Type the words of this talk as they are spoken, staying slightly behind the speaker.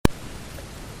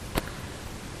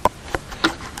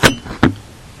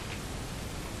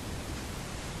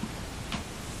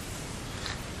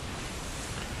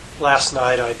last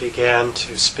night I began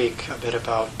to speak a bit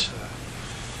about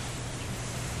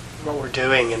what we're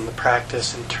doing in the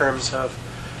practice in terms of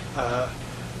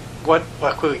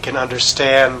what we can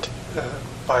understand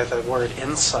by the word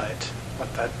insight,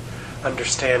 what that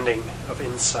understanding of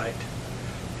insight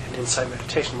and insight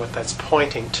meditation, what that's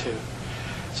pointing to.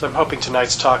 So I'm hoping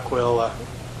tonight's talk will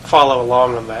follow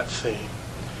along on that theme.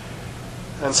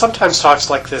 And sometimes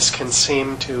talks like this can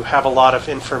seem to have a lot of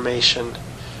information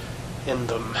in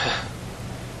them.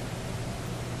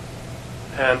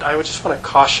 And I would just want to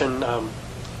caution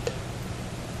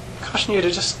you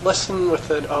to just listen with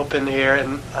an open ear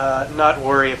and not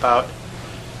worry about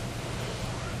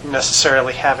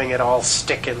necessarily having it all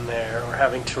stick in there or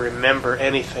having to remember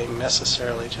anything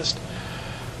necessarily. Just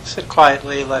sit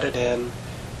quietly, let it in,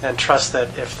 and trust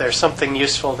that if there's something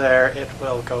useful there, it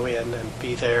will go in and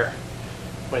be there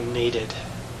when needed.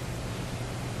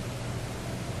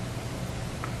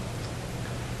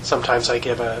 Sometimes I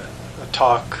give a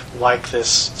talk like this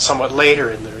somewhat later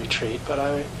in the retreat, but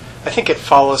I think it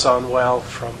follows on well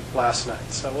from last night,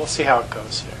 so we'll see how it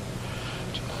goes here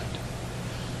tonight.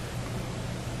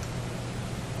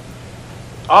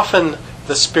 Often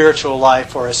the spiritual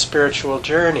life or a spiritual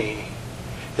journey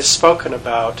is spoken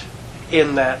about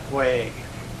in that way.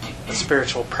 A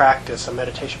spiritual practice, a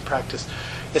meditation practice,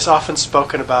 is often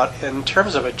spoken about in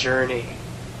terms of a journey.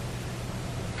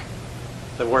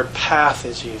 The word path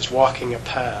is used, walking a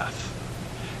path.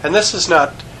 And this is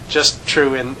not just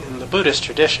true in the Buddhist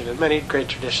tradition. In many great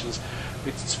traditions,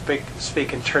 we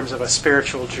speak in terms of a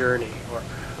spiritual journey or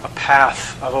a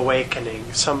path of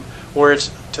awakening, some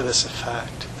words to this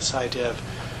effect, this idea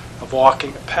of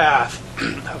walking a path,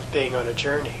 of being on a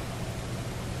journey.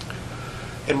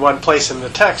 In one place in the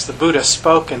text, the Buddha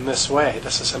spoke in this way.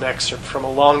 This is an excerpt from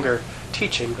a longer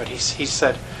teaching, but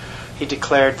he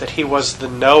declared that he was the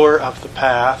knower of the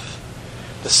path,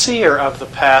 the seer of the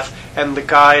path, and the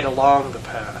guide along the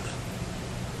path.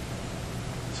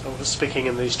 So we're speaking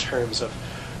in these terms of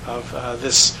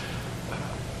this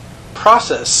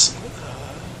process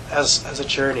as a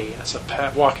journey, as a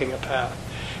path, walking a path.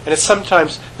 And it's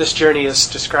sometimes this journey is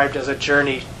described as a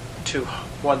journey to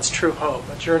one's true home,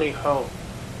 a journey home.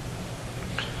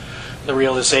 The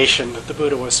realization that the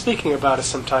Buddha was speaking about is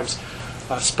sometimes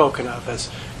spoken of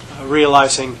as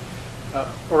realizing,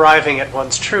 arriving at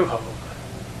one's true home.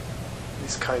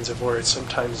 These kinds of words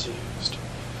sometimes used.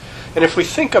 And if we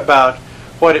think about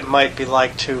what it might be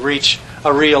like to reach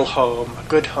a real home, a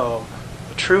good home,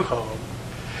 a true home,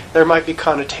 there might be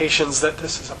connotations that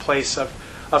this is a place of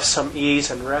some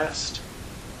ease and rest,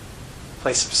 a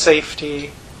place of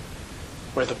safety,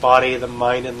 where the body, the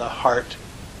mind, and the heart,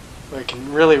 where we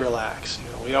can really relax.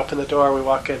 We open the door, we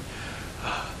walk in,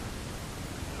 a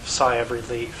sigh of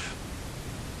relief.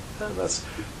 And that's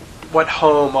what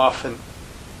home often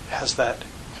has, that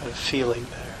kind of feeling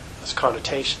there, those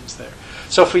connotations there.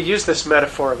 So if we use this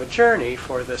metaphor of a journey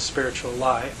for the spiritual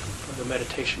life, for the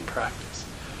meditation practice,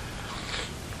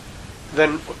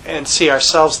 then and see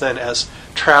ourselves then as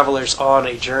travelers on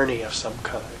a journey of some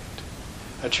kind,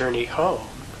 a journey home,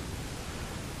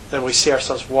 then we see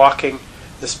ourselves walking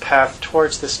this path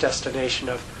towards this destination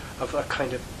of a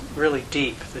kind of really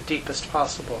deep, the deepest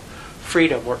possible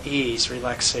freedom or ease,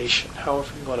 relaxation,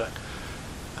 however you want to,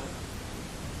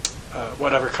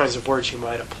 whatever kinds of words you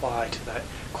might apply to that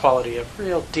quality of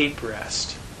real deep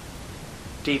rest,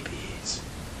 deep ease,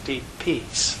 deep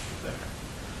peace there.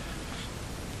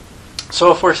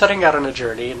 So if we're setting out on a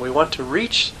journey and we want to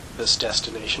reach this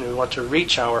destination, we want to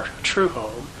reach our true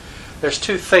home, there's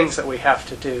two things that we have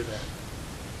to do then.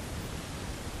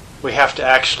 We have to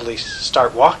actually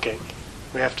start walking.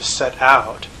 We have to set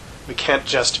out. We can't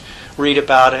just read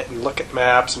about it and look at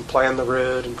maps and plan the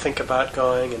route and think about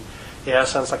going and, yeah,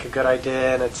 sounds like a good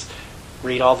idea, and it's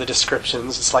read all the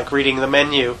descriptions. It's like reading the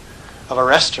menu of a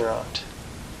restaurant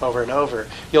over and over.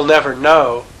 You'll never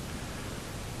know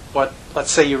what,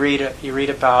 let's say you read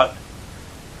about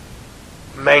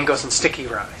mangoes and sticky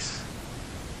rice,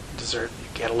 dessert you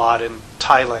get a lot in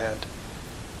Thailand,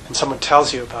 and someone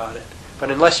tells you about it.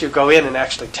 But unless you go in and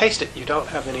actually taste it, you don't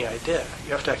have any idea.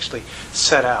 You have to actually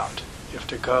set out. You have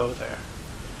to go there.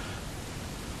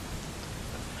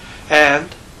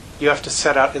 And you have to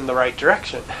set out in the right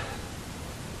direction.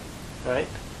 Right?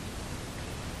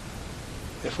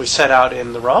 If we set out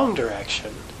in the wrong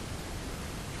direction,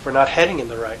 if we're not heading in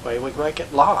the right way, we might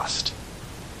get lost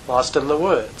in the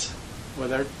woods, where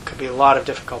there could be a lot of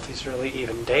difficulties, really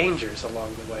even dangers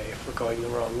along the way if we're going the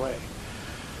wrong way.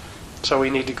 So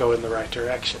we need to go in the right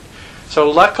direction. So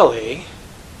luckily,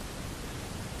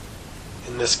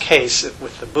 in this case,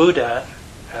 with the Buddha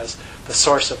as the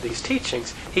source of these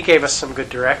teachings, he gave us some good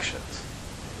directions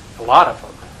a lot of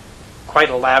them, quite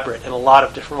elaborate in a lot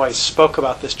of different ways, spoke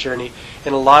about this journey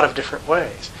in a lot of different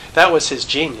ways. That was his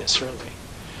genius, really.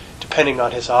 Depending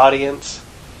on his audience,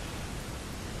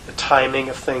 the timing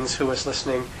of things, who was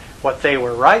listening, what they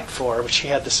were ripe for, which he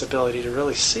had this ability to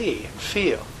really see and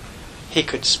feel. He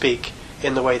could speak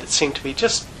in the way that seemed to be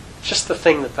just the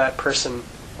thing that that person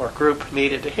or group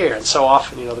needed to hear. And so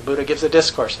often, the Buddha gives a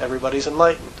discourse, everybody's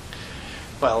enlightened.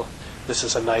 Well, this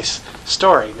is a nice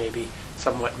story, maybe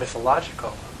somewhat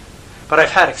mythological. But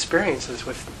I've had experiences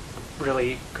with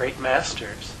really great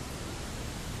masters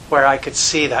where I could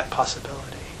see that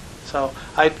possibility. So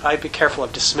I'd be careful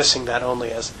of dismissing that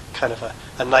only as kind of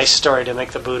a nice story to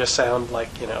make the Buddha sound like,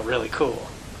 really cool,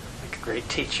 like a great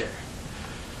teacher.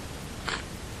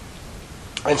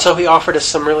 And so he offered us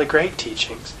some really great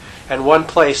teachings. And one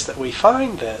place that we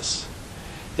find this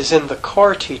is in the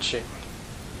core teaching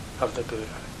of the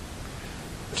Buddha,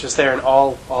 which is there in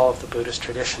all of the Buddhist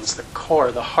traditions. The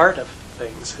core, the heart of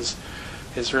things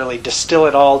is really distill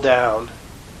it all down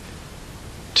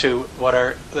to what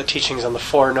are the teachings on the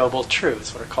Four Noble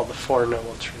Truths, what are called the Four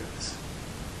Noble Truths.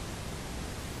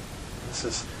 This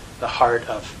is the heart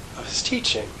of his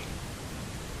teaching.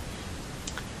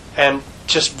 And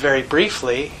just very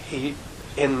briefly, he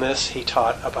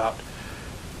taught about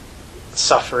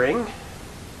suffering,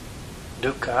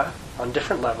 dukkha, on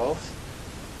different levels.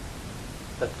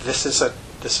 That this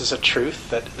is a truth,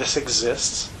 that this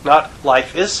exists. Not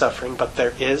life is suffering, but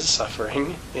there is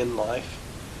suffering in life.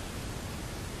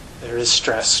 There is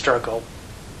stress, struggle,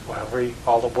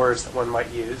 all the words that one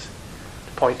might use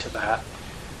to point to that.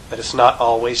 That it's not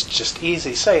always just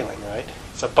easy sailing, right?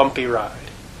 It's a bumpy ride.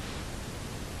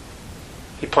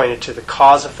 He pointed to the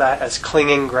cause of that as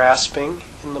clinging, grasping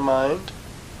in the mind,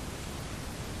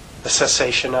 the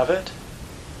cessation of it,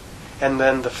 and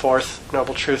then the fourth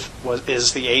noble truth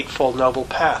is the Eightfold Noble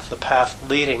Path, the path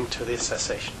leading to the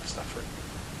cessation of suffering.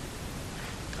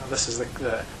 Now, this is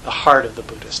the heart of the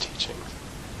Buddhist teachings.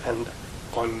 And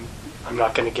I'm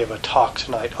not going to give a talk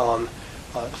tonight on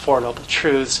the Four Noble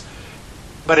Truths,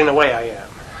 but in a way I am.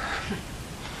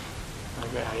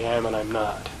 I am and I'm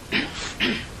not.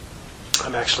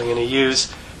 I'm actually going to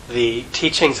use the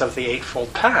teachings of the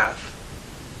Eightfold Path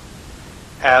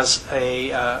as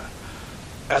a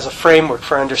framework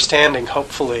for understanding,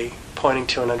 hopefully pointing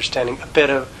to an understanding, a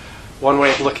bit of one way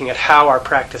of looking at how our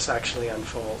practice actually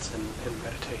unfolds in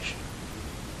meditation,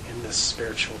 in this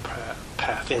spiritual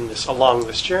path, along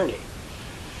this journey.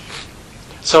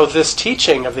 So this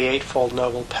teaching of the Eightfold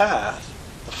Noble Path,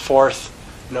 the fourth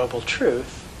noble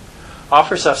truth,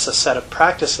 offers us a set of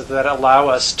practices that allow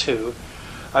us to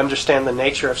understand the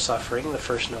nature of suffering, the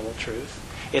first noble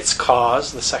truth, its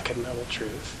cause, the second noble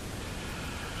truth,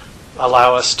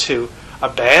 allow us to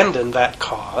abandon that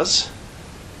cause,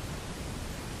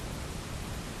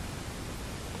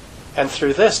 and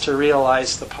through this to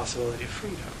realize the possibility of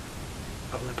freedom,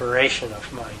 of liberation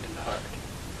of mind and heart.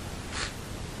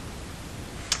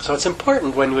 So it's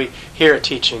important when we hear a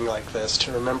teaching like this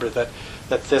to remember that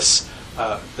this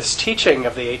teaching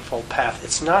of the Eightfold Path,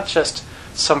 it's not just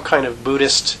some kind of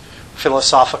Buddhist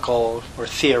philosophical or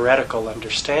theoretical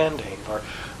understanding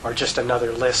or just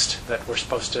another list that we're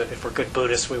supposed to, if we're good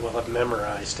Buddhists, we will have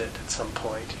memorized it at some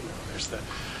point. There's the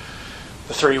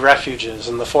three refuges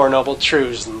and the Four Noble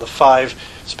Truths and the 5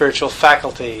 spiritual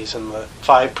faculties and the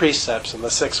 5 precepts and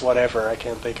the 6 whatever, I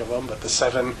can't think of them, but the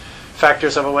 7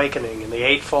 factors of awakening and the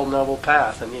Eightfold Noble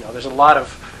Path. And there's a lot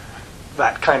of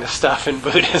that kind of stuff in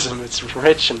Buddhism. It's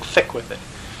rich and thick with it.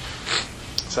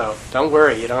 So don't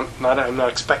worry, I'm not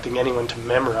expecting anyone to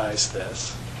memorize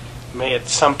this. It may at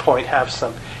some point have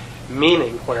some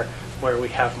meaning where we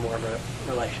have more of a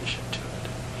relationship to it.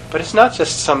 But it's not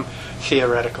just some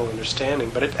theoretical understanding,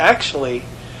 but it actually,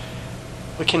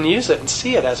 we can use it and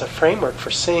see it as a framework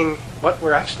for seeing what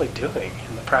we're actually doing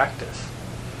in the practice.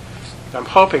 I'm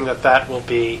hoping that will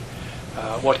be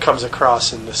what comes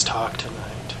across in this talk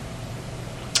tonight.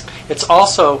 It's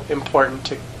also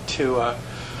important to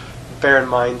bear in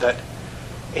mind that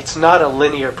it's not a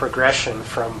linear progression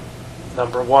from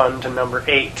number 1 to number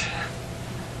 8.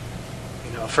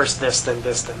 First this, then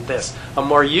this, then this. A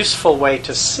more useful way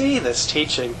to see this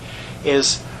teaching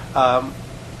is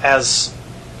as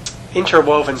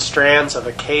interwoven strands of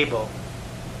a cable.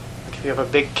 Like if you have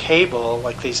a big cable,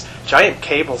 like these giant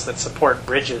cables that support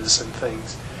bridges and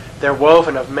things, they're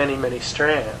woven of many, many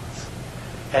strands.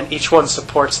 And each one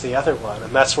supports the other one,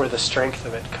 and that's where the strength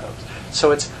of it comes.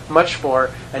 So it's much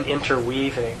more an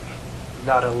interweaving,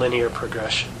 not a linear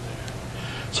progression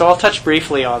there. So I'll touch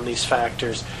briefly on these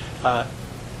factors,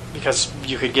 because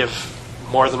you could give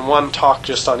more than one talk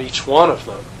just on each one of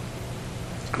them.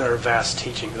 There are vast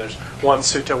teachings. There's one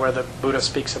sutta where the Buddha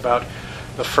speaks about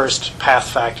the first path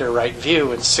factor, right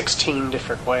view, in 16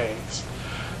 different ways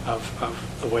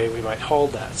of the way we might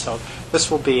hold that. So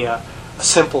this will be a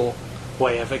simple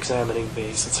way of examining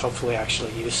these. It's hopefully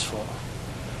actually useful.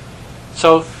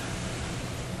 So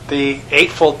the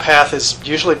Eightfold Path is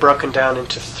usually broken down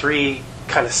into 3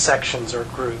 kind of sections or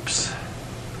groups.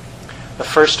 The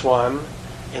first one,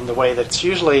 in the way that it's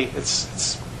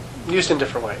used in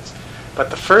different ways. But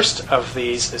the first of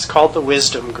these is called the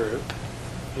wisdom group.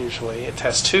 Usually it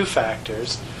has 2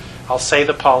 factors. I'll say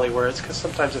the Pali words because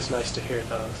sometimes it's nice to hear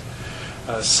those.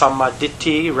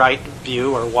 Sammaditthi, right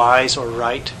view, or wise or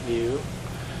right view.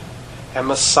 And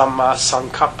Samma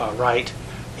Sankappa, right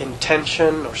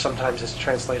intention, or sometimes it's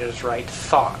translated as right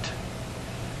thought.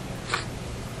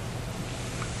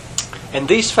 And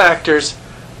these factors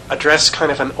address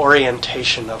kind of an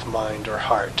orientation of mind or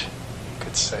heart, you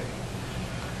could say.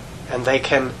 And they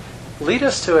can lead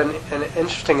us to an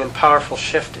interesting and powerful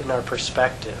shift in our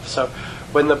perspective. So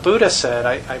when the Buddha said,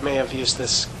 I may have used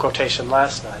this quotation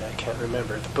last night, I can't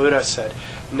remember. The Buddha said,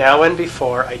 "Now and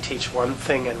before I teach one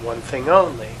thing and one thing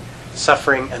only,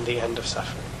 suffering and the end of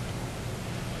suffering."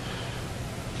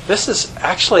 This is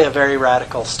actually a very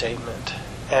radical statement,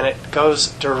 and it goes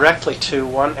directly to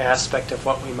one aspect of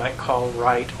what we might call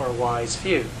right or wise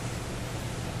view.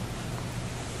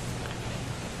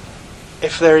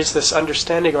 If there is this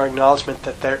understanding or acknowledgement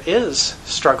that there is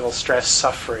struggle, stress,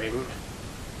 suffering,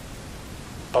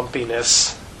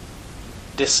 bumpiness,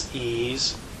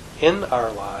 dis-ease in our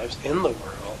lives, in the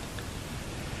world,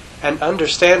 and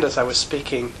understand, as I was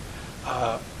speaking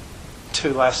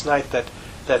to last night,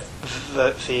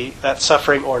 that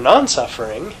suffering or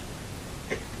non-suffering,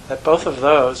 that both of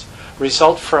those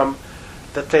result from,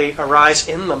 that they arise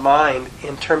in the mind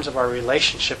in terms of our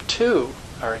relationship to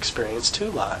our experience,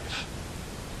 to life.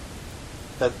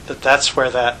 That's where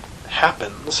that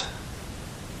happens,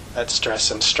 that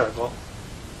stress and struggle.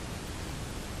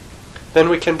 Then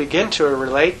we can begin to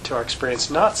relate to our experience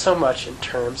not so much in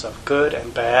terms of good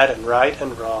and bad and right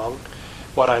and wrong,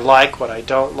 what I like, what I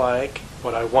don't like,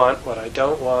 what I want, what I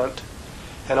don't want,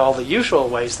 and all the usual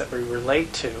ways that we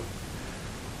relate to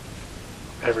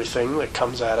everything that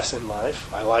comes at us in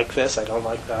life. I like this, I don't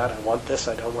like that, I want this,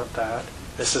 I don't want that,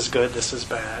 this is good, this is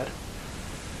bad.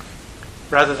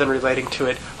 Rather than relating to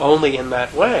it only in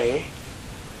that way,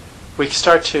 we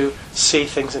start to see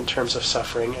things in terms of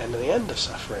suffering and the end of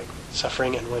suffering.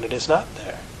 Suffering and when it is not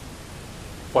there.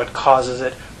 What causes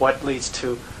it, what leads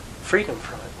to freedom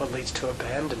from it, what leads to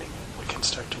abandoning it. We can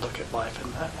start to look at life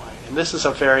in that way. And this is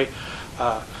a very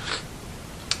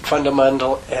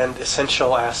fundamental and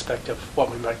essential aspect of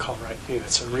what we might call right view.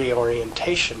 It's a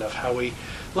reorientation of how we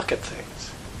look at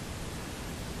things.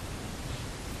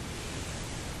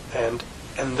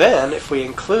 And then, if we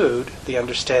include the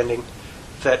understanding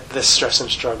that this stress and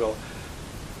struggle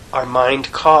are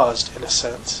mind-caused, in a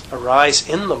sense, arise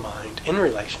in the mind, in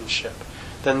relationship,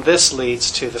 then this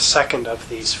leads to the second of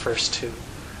these first 2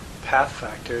 path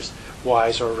factors,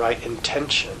 wise or right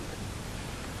intention.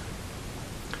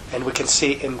 And we can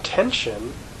see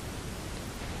intention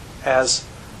as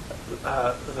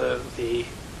the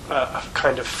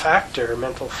kind of factor,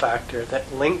 mental factor,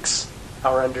 that links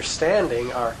our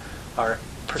understanding, our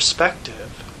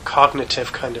perspective,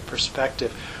 cognitive kind of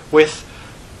perspective, with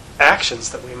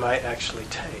actions that we might actually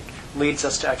take. Leads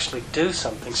us to actually do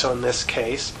something. So in this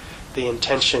case, the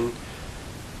intention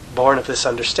born of this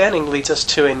understanding leads us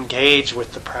to engage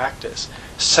with the practice,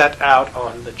 set out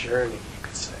on the journey, you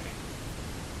could say.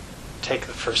 Take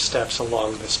the first steps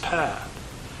along this path.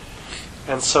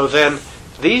 And so then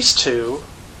these 2,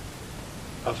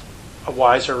 of a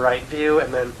wise or right view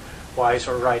and then wise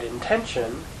or right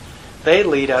intention, they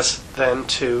lead us then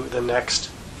to the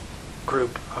next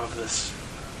group of this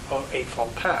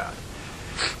Eightfold Path,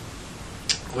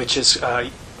 which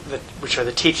are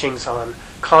the teachings on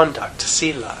conduct,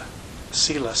 sila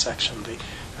section, the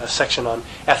section on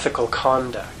ethical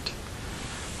conduct.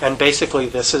 And basically,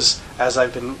 this is, as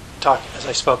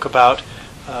I spoke about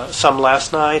some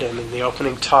last night, and in the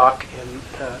opening talk in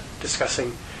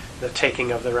discussing the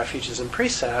taking of the refuges and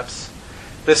precepts,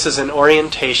 this is an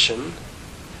orientation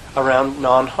around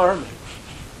non-harming,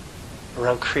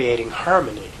 around creating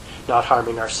harmony, not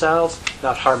harming ourselves,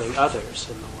 not harming others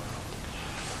in the world.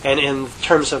 And in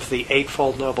terms of the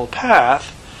Eightfold Noble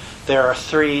Path, there are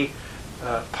 3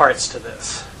 parts to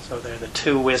this. So there are the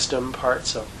 2 wisdom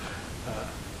parts of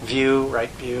view,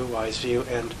 right view, wise view,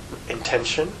 and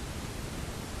intention.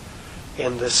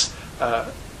 In this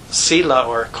sila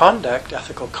or conduct,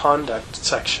 ethical conduct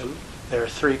section, there are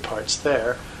 3 parts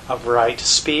there of right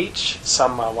speech,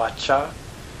 samma vacha,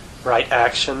 right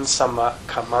action, samma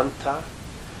kamanta,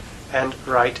 and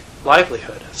right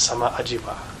livelihood, samma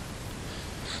ajiva.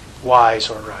 Wise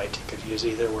or right, you could use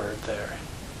either word there.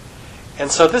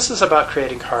 And so this is about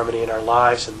creating harmony in our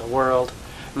lives, in the world,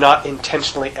 not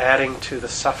intentionally adding to the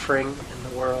suffering in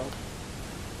the world,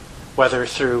 whether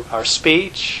through our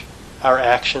speech, our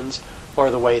actions, or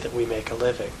the way that we make a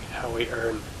living, how we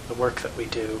earn the work that we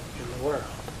do in the world.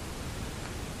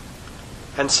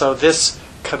 And so this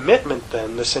commitment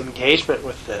then, this engagement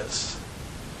with this,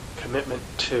 commitment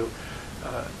to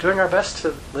doing our best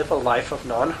to live a life of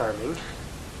non-harming,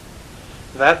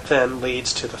 that then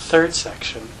leads to the third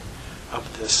section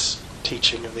of this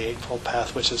teaching of the Eightfold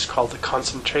Path, which is called the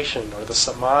concentration or the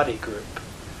samadhi group.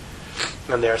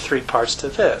 And there are three parts to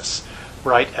this: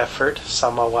 right effort,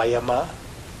 samma vayama;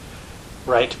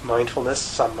 right mindfulness,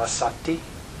 samma sati;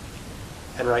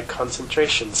 and right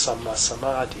concentration, samma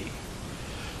samadhi.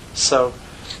 So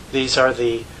these are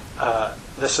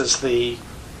this is the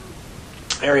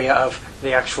area of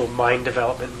the actual mind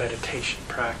development meditation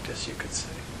practice, you could say.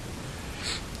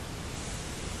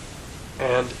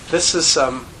 And this is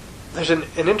there's an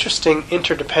interesting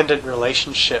interdependent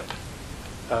relationship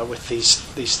with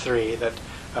these three that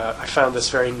I found this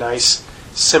very nice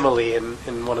simile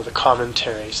in one of the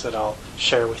commentaries that I'll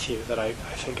share with you that I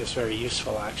think is very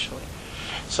useful, actually.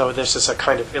 So this is a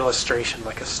kind of illustration,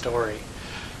 like a story,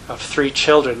 of three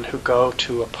children who go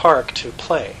to a park to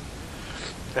play.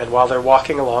 And while they're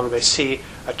walking along, they see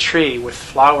a tree with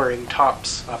flowering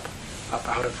tops up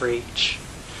out of reach.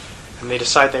 And they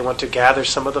decide they want to gather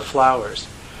some of the flowers,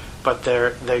 but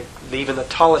even the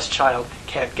tallest child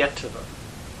can't get to them.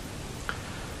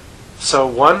 So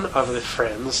one of the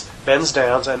friends bends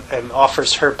down and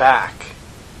offers her back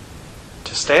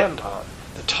to stand on.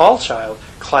 The tall child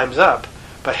climbs up,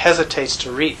 but hesitates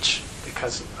to reach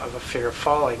because of a fear of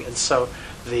falling. And so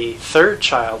the third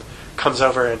child comes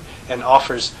over and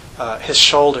offers his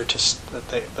shoulder that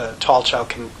the tall child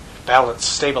can balance,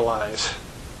 stabilize,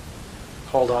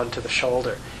 hold on to the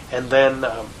shoulder. And then,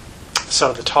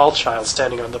 so the tall child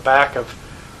standing on the back of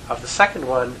the second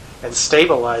one and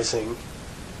stabilizing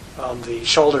on the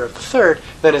shoulder of the third,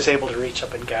 then is able to reach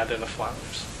up and gather the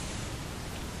flowers.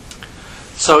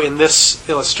 So in this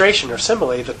illustration or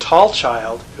simile, the tall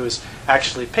child who's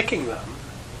actually picking them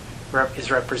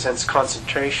represents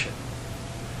concentration.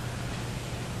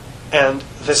 And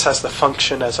this has the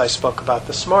function, as I spoke about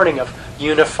this morning, of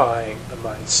unifying the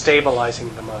mind,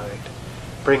 stabilizing the mind,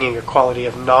 bringing a quality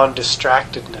of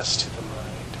non-distractedness to the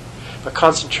mind. But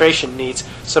concentration needs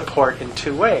support in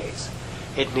two ways.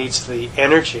 It needs the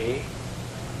energy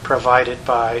provided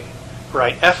by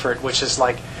right effort, which is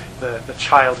like the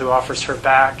child who offers her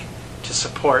back to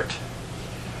support.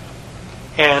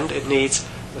 And it needs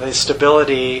the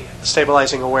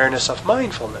stabilizing awareness of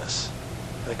mindfulness,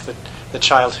 like the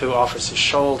child who offers his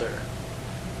shoulder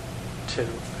to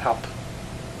help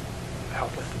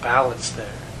with the balance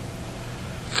there.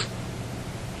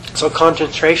 So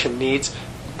concentration needs,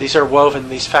 these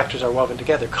factors are woven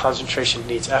together. Concentration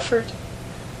needs effort.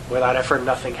 Without effort,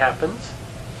 nothing happens.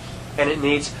 And it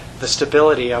needs the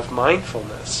stability of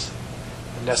mindfulness,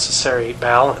 the necessary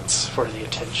balance for the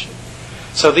attention.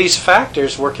 So these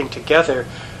factors working together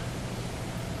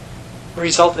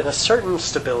result in a certain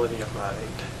stability of mind.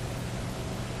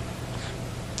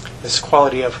 This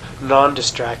quality of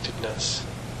non-distractedness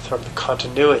from the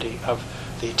continuity of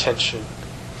the attention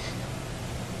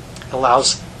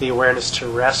allows the awareness to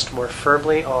rest more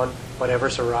firmly on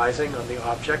whatever's arising, on the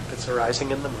object that's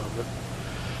arising in the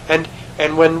moment.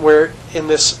 And when we're in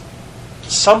this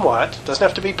somewhat, doesn't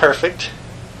have to be perfect,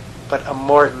 but a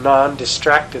more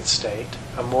non-distracted state,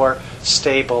 a more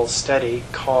stable, steady,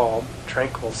 calm,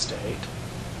 tranquil state,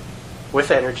 with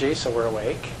energy, so we're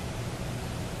awake,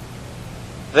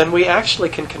 then we actually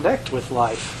can connect with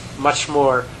life much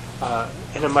more,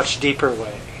 in a much deeper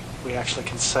way. We actually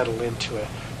can settle into a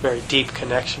very deep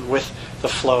connection with the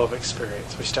flow of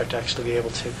experience. We start to actually be able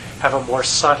to have a more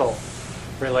subtle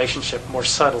relationship, more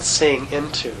subtle seeing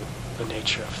into the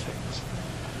nature of things.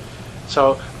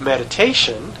 So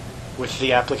meditation, with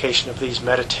the application of these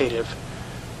meditative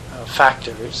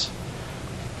factors,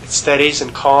 it steadies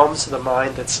and calms the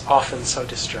mind that's often so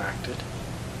distracted,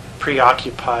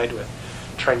 preoccupied with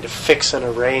trying to fix and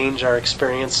arrange our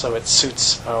experience so it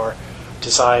suits our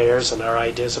desires and our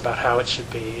ideas about how it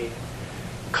should be,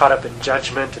 caught up in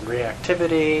judgment and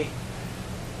reactivity,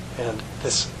 and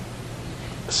this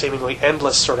seemingly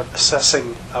endless sort of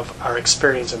assessing of our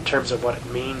experience in terms of what it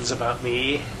means about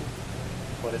me,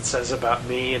 what it says about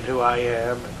me and who I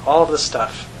am, and all of the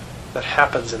stuff that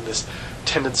happens in this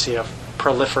tendency of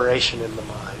proliferation in the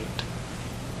mind,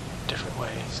 different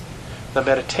ways. the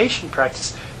meditation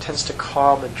practice tends to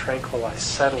calm and tranquilize,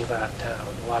 settle that down.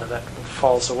 A lot of that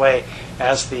falls away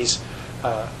as these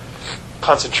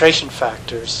concentration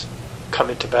factors come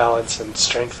into balance and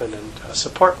strengthen and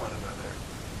support one another.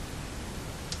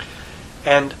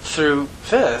 And through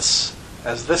this,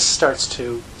 as this starts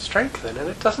to strengthen, and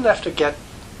it doesn't have to get,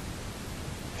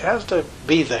 it has to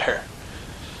be there,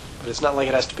 but it's not like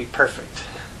it has to be perfect.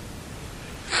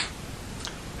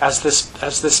 As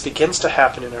this begins to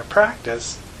happen in our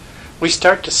practice, we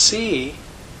start to see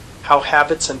how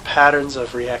habits and patterns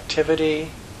of reactivity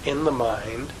in the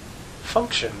mind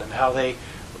function and how they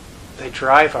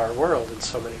drive our world in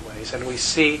so many ways. And we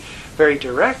see very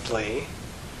directly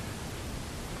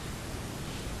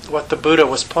what the Buddha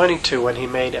was pointing to when he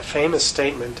made a famous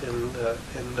statement in the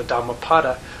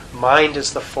Dhammapada: mind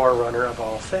is the forerunner of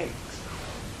all things.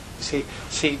 You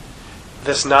see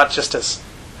this not just as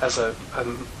a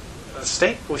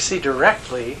state, we see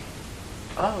directly,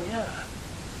 oh yeah,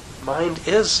 mind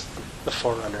is the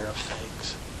forerunner of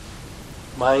things.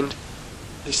 Mind,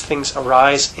 these things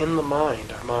arise in the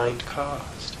mind, are mind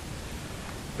caused.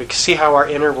 We can see how our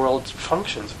inner world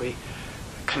functions. We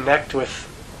connect with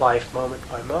life moment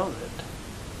by moment,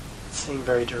 seeing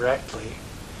very directly.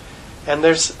 And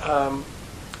there's a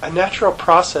natural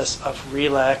process of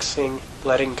relaxing,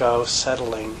 letting go,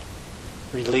 settling,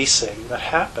 releasing that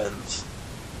happens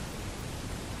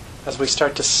as we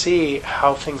start to see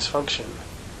how things function,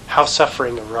 how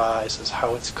suffering arises,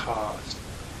 how it's caused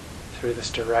through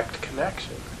this direct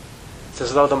connection. It's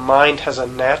as though the mind has a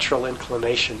natural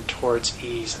inclination towards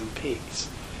ease and peace.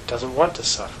 It doesn't want to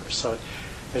suffer. So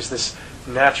there's this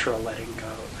natural letting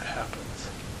go that happens.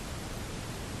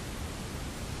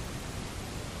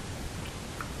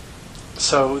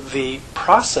 So the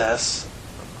process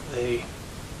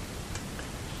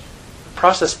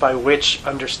by which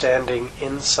understanding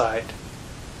insight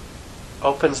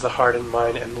opens the heart and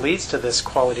mind and leads to this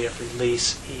quality of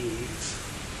release, ease,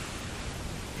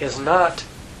 is not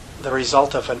the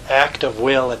result of an act of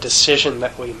will, a decision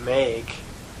that we make.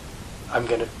 I'm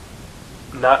going to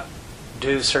not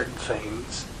do certain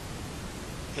things.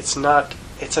 It's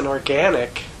an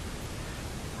organic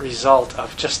result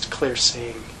of just clear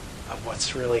seeing of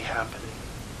what's really happening,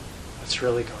 what's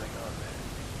really going on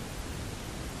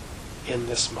there in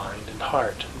this mind and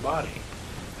heart and body.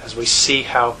 As we see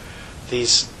how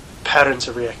these patterns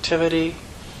of reactivity,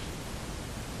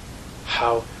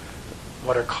 how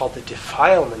what are called the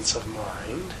defilements of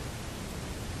mind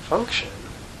function,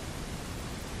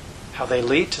 how they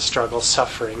lead to struggle,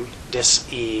 suffering,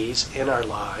 dis-ease in our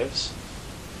lives,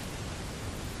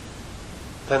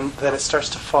 then it starts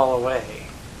to fall away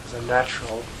as a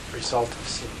natural result of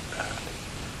seeing that.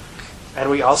 And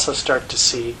we also start to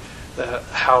see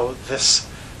how this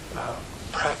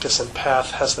practice and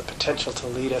path has the potential to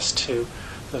lead us to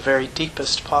the very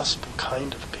deepest possible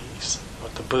kind of peace,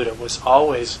 what the Buddha was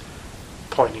always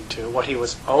pointing to, what he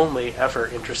was only ever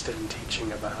interested in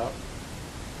teaching about: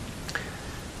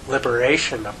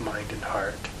 liberation of mind and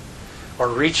heart, or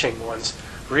reaching one's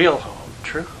real home,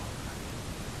 true home.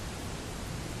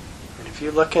 And if you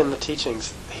look in the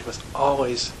teachings, he was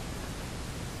always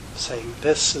saying,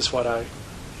 this is what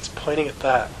he's pointing at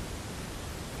that.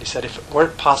 He said, if it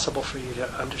weren't possible for you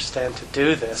to understand to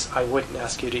do this, I wouldn't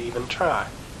ask you to even try.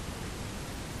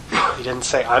 He didn't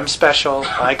say, I'm special,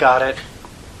 I got it,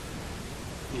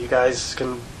 you guys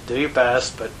can do your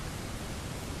best, but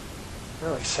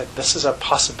no, he said, this is a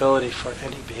possibility for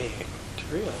any being to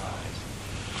realize.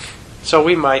 So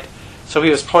he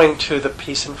was pointing to the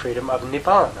peace and freedom of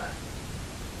Nibbana.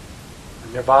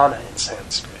 Nirvana in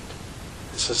Sanskrit.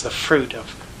 This is the fruit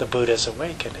of the Buddha's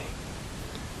awakening.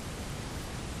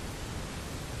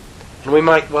 And we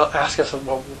might ask ourselves,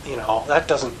 that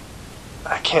doesn't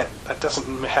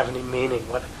have any meaning.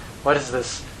 What does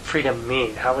this freedom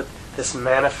mean? How would this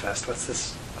manifest? What's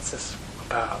this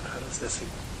about?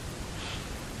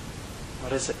 What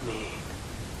does it mean?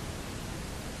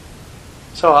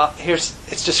 So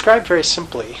it's described very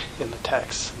simply in the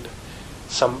text. And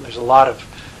there's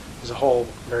a whole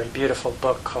very beautiful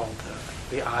book called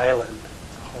The Island,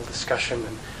 a whole discussion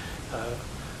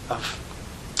of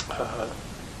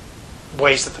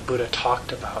ways that the Buddha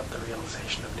talked about the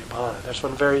realization of Nibbana. There's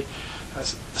one very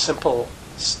simple,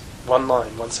 one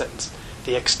line, one sentence.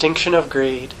 The extinction of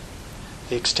greed,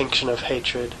 the extinction of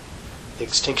hatred, the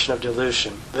extinction of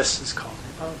delusion. This is called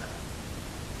Nibbana.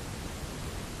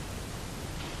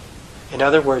 In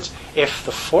other words, if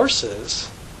the forces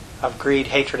of greed,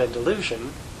 hatred, and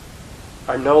delusion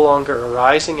are no longer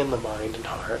arising in the mind and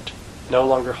heart, no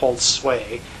longer hold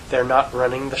sway, they're not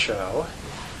running the show,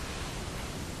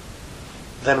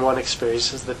 then one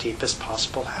experiences the deepest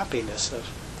possible happiness of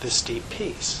this deep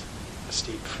peace, this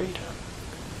deep freedom.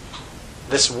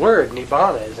 This word,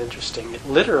 nibbana, is interesting.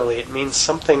 Literally, it means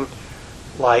something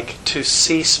like to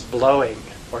cease blowing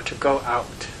or to go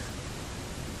out.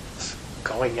 This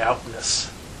going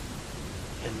outness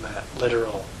in that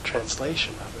literal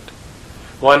translation of it.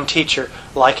 One teacher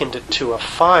likened it to a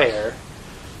fire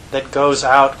that goes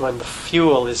out when the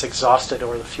fuel is exhausted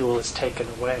or the fuel is taken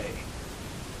away.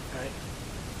 Right?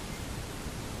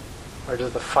 Or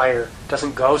the fire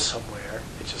doesn't go somewhere,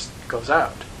 it just goes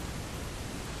out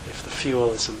if the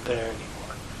fuel isn't there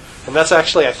anymore. And that's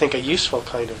actually, I think, a useful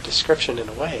kind of description in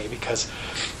a way, because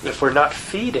if we're not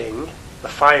feeding the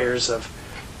fires of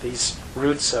these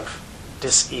roots of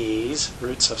dis-ease,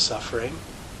 roots of suffering,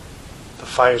 the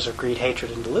fires of greed,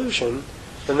 hatred, and delusion,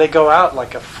 then they go out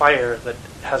like a fire that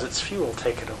has its fuel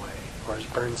taken away or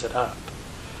burns it up.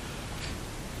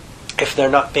 If they're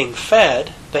not being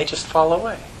fed, they just fall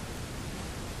away.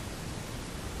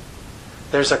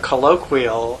 There's a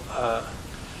colloquial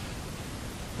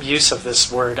use of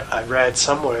this word I read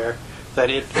somewhere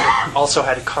that it also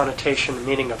had a connotation,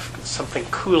 meaning of something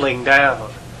cooling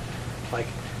down. Like,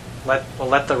 we'll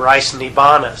let the rice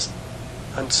nibbana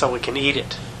and so we can eat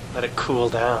it. Let it cool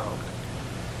down.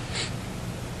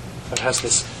 So it has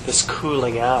this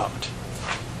cooling out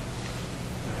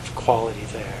quality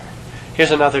there.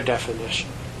 Here's another definition,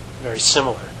 very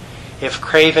similar. If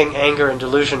craving, anger, and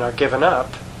delusion are given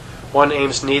up, one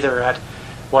aims neither at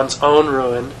one's own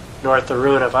ruin, nor at the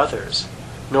ruin of others,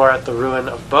 nor at the ruin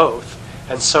of both,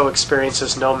 and so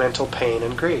experiences no mental pain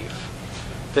and grief.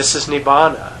 This is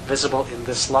nibbana, visible in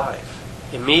this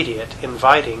life, immediate,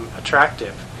 inviting,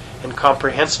 attractive, and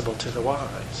comprehensible to the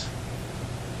wise.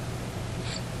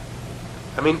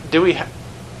 I mean, do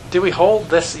we hold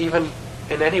this even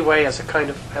in any way as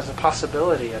a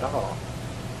possibility at all?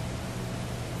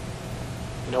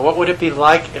 You know, what would it be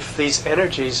like if these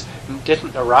energies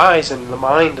didn't arise in the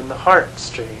mind and the heart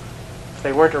stream? If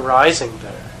they weren't arising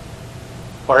there,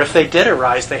 or if they did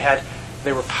arise,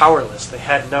 they were powerless. They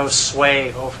had no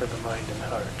sway over the mind and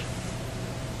heart.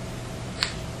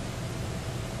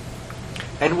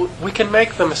 And we can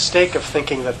make the mistake of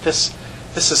thinking that this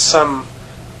is some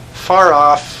far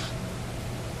off,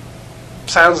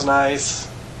 sounds nice,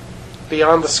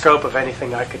 beyond the scope of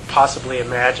anything I could possibly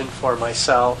imagine for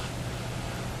myself,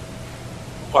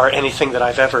 or anything that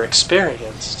I've ever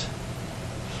experienced.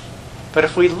 But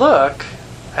if we look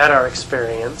at our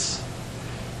experience,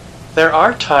 there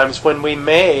are times when we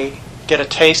may get a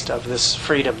taste of this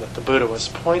freedom that the Buddha was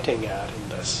pointing at in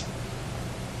this.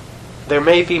 There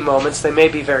may be moments, they may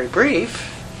be very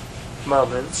brief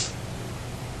moments,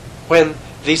 when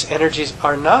these energies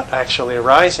are not actually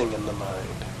arising in the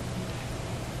mind.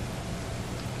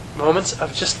 Moments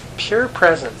of just pure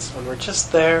presence, when we're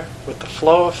just there with the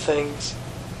flow of things.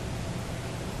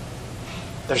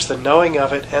 There's the knowing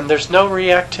of it, and there's no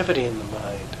reactivity in the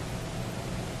mind.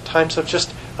 Times of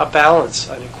just a balance,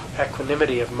 an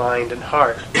equanimity of mind and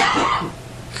heart,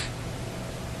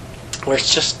 where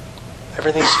it's just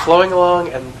everything's flowing along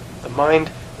and the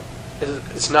mind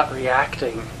is not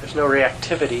reacting. There's no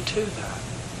reactivity to that.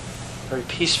 Very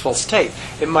peaceful state.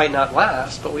 It might not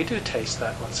last, but we do taste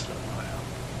that once in a while.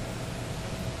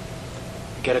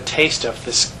 We get a taste of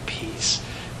this peace.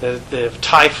 The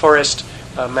Thai forest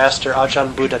master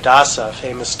Ajahn Buddhadasa, a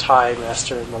famous Thai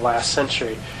master in the last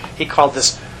century,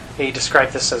 he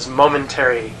described this as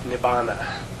momentary nibbana.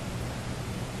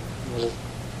 A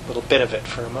little bit of it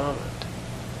for a moment.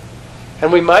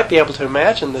 And we might be able to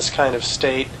imagine this kind of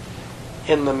state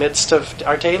in the midst of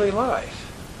our daily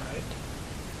life, right?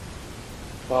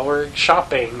 While we're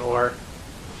shopping or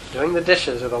doing the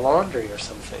dishes or the laundry or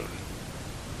something.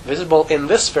 Visible in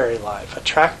this very life,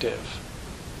 attractive,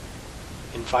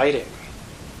 inviting.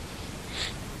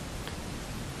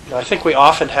 You know, I think we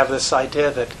often have this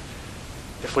idea that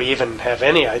if we even have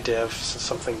any idea of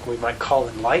something we might call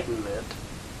enlightenment,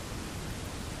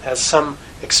 as some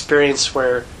experience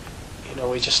where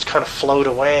we just kind of float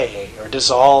away or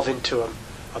dissolve into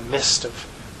a mist of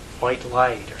white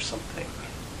light or something.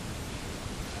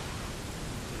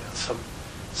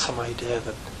 Some idea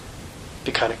that it'd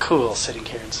be kind of cool sitting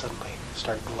here and suddenly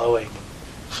start glowing and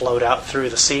float out through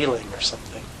the ceiling or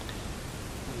something.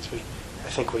 I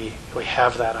think we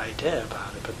have that idea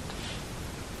about it, but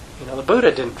the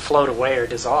Buddha didn't float away or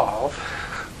dissolve.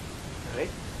 Right?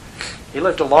 He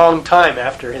lived a long time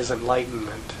after his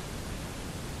enlightenment.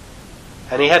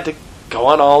 And he had to go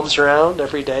on alms round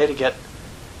every day to get...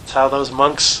 It's how those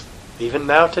monks, even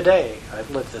now today,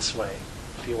 I've lived this way.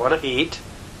 If you want to eat,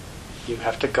 you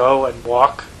have to go and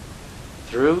walk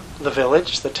through the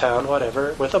village, the town,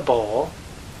 whatever, with a bowl,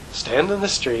 stand in the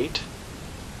street,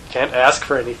 can't ask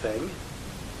for anything.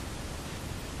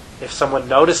 If someone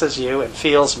notices you and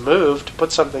feels moved to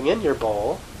put something in your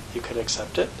bowl, you can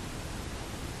accept it.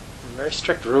 And very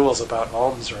strict rules about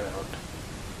alms around.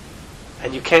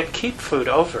 And you can't keep food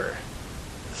over.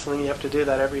 It's something you have to do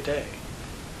that every day.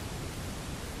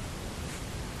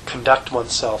 Conduct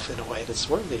oneself in a way that's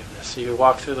worthy of this. You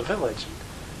walk through the village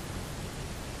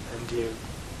and you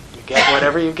get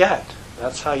whatever you get.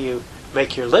 That's how you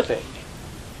make your living.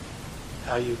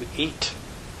 How you eat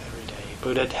every day.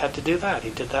 Buddha had to do that. He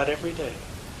did that every day.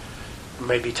 There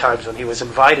may be times when he was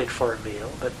invited for a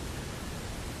meal, but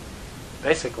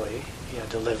basically he had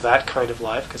to live that kind of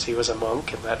life because he was a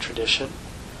monk in that tradition.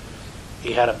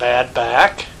 He had a bad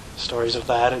back. Stories of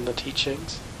that in the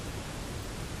teachings.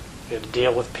 He had to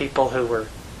deal with people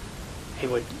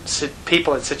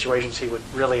people in situations he would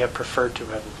really have preferred to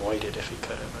have avoided if he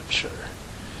could have, I'm sure.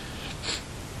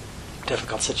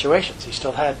 Difficult situations.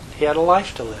 He had a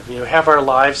life to live. Have our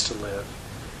lives to live.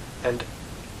 And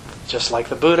just like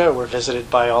the Buddha, we're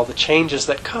visited by all the changes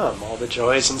that come, all the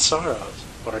joys and sorrows,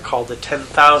 what are called the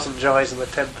 10,000 joys and the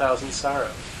 10,000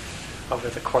 sorrows over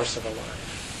the course of a life.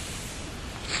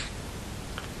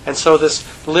 And so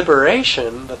this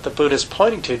liberation that the Buddha is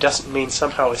pointing to doesn't mean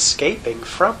somehow escaping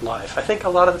from life. I think a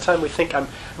lot of the time we think I'm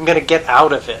going to get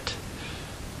out of it,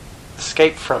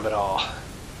 escape from it all.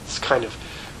 This kind of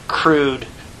crude,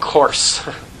 coarse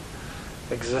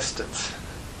existence.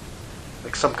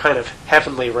 Like some kind of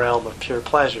heavenly realm of pure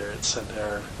pleasure. It's said there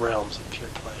are realms of pure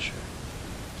pleasure.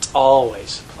 It's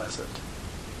always pleasant.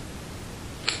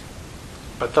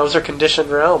 But those are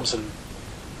conditioned realms and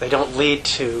they don't lead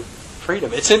to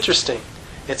freedom. It's interesting.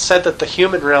 It's said that the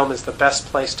human realm is the best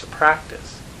place to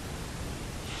practice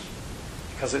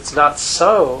because it's not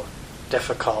so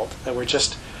difficult that we're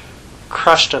just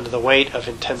crushed under the weight of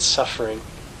intense suffering,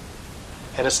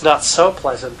 and it's not so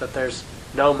pleasant that there's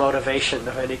no motivation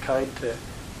of any kind to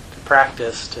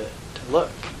practice, to look.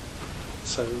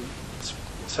 So it's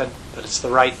said that it's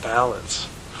the right balance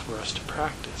for us to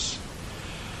practice.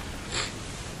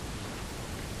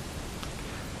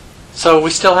 So we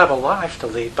still have a life to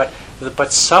lead,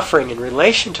 but suffering in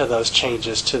relation to those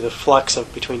changes, to the flux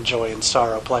of between joy and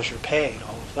sorrow, pleasure, pain,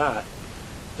 all of that,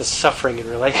 the suffering in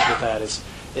relation to that is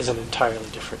an entirely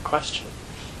different question.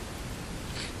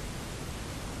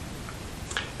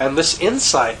 And this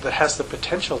insight that has the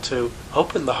potential to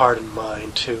open the heart and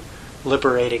mind to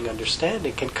liberating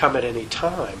understanding can come at any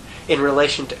time in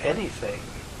relation to anything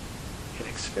in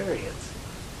experience.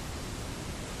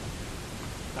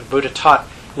 The Buddha taught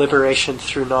liberation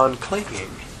through non-clinging.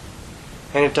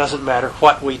 And it doesn't matter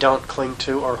what we don't cling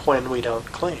to or when we don't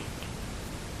cling.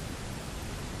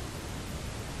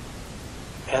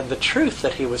 And the truth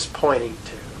that he was pointing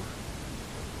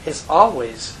to is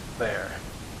always there.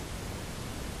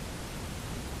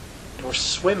 And we're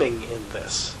swimming in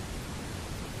this.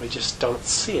 We just don't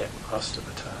see it most of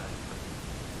the time.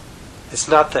 It's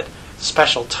not that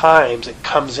special times it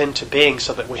comes into being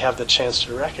so that we have the chance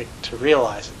to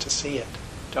realize it, to see it,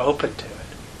 to open to it.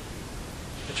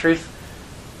 The truth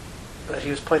that he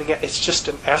was pointing at, it's just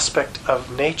an aspect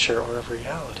of nature or of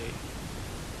reality.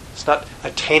 It's not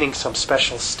attaining some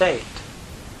special state.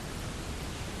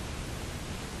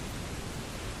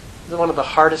 One of the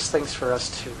hardest things for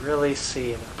us to really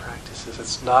see in our practice is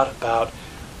it's not about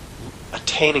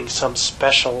attaining some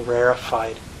special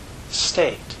rarefied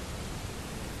state.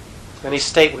 Any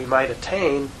state we might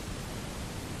attain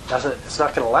it's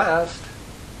not going to last.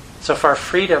 So if our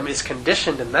freedom is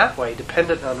conditioned in that way,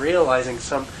 dependent on realizing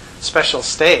some special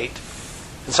state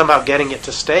and somehow getting it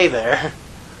to stay there,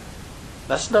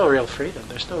 that's no real freedom.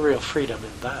 There's no real freedom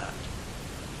in that.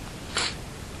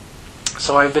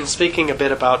 So I've been speaking a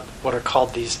bit about what are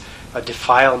called these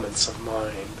defilements of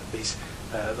mind. These,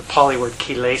 the Pali word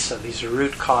kilesa, these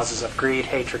root causes of greed,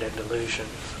 hatred, and delusion,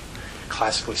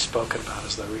 classically spoken about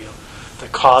as the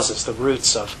causes, the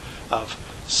roots of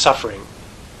suffering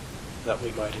that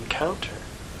we might encounter.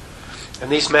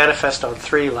 And these manifest on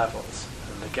three levels.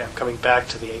 And again, I'm coming back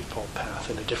to the Eightfold Path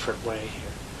in a different way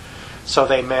here. So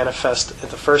they manifest in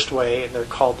the first way, and they're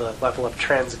called the level of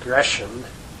transgression,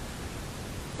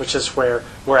 which is where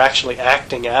we're actually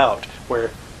acting out,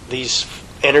 where these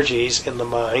energies in the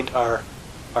mind are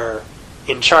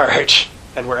in charge,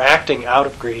 and we're acting out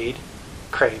of greed,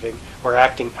 craving, we're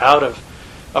acting out of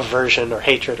aversion or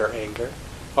hatred or anger,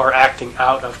 or acting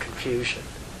out of confusion.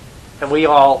 And we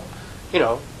all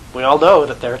know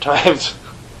that there are times,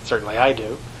 certainly I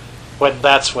do, when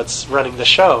that's what's running the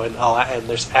show, and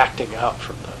there's acting out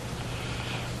from them.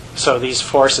 So these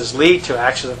forces lead to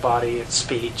actions of body and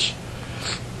speech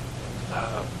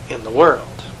in the world.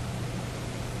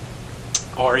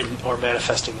 or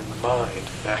manifesting in the mind,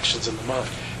 actions in the mind.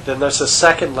 Then there's a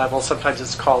second level. Sometimes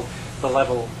it's called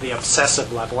the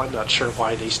obsessive level. I'm not sure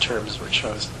why these terms were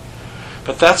chosen.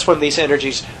 But that's when these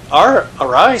energies are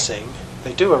arising.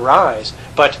 They do arise,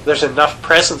 but there's enough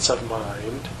presence of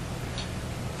mind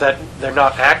that they're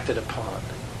not acted upon.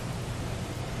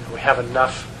 We have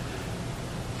enough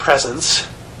presence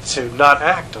to not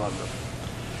act on them.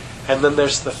 And then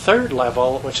there's the third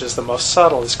level, which is the most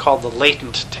subtle, is called the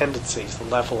latent tendencies, the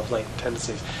level of latent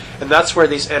tendencies. And that's where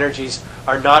these energies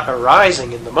are not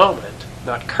arising in the moment,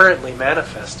 not currently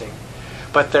manifesting,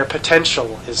 but their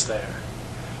potential is there.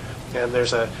 And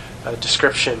there's a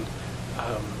description,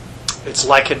 it's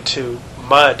likened to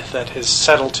mud that has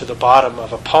settled to the bottom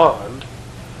of a pond.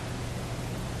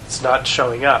 It's not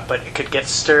showing up, but it could get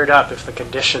stirred up if the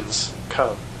conditions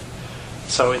come.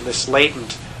 So in this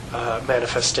latent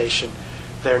manifestation,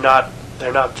 they're not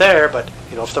there, but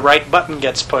if the right button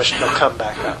gets pushed, they'll come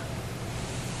back up.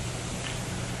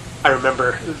 I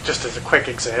remember, just as a quick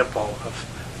example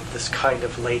of this kind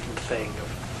of latent thing,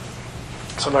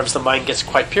 sometimes the mind gets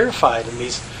quite purified, and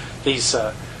these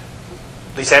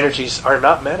energies are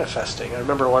not manifesting. I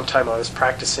remember one time I was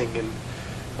practicing in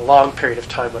a long period of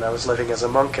time when I was living as a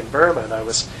monk in Burma, and I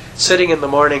was sitting in the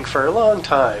morning for a long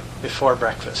time before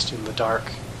breakfast in the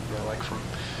dark, like from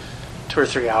 2 or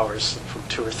 3 hours, from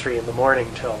 2 or 3 in the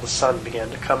morning till the sun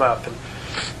began to come up,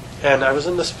 and I was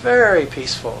in this very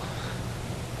peaceful,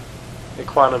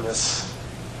 equanimous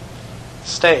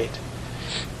state.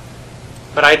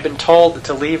 But I had been told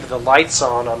to leave the lights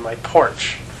on my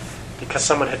porch because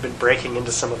someone had been breaking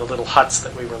into some of the little huts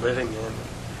that we were living in.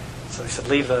 So they said,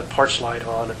 leave the porch light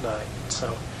on at night.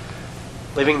 So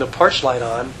leaving the porch light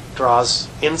on draws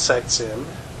insects in.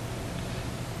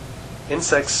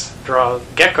 Insects draw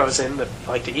geckos in that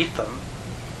like to eat them.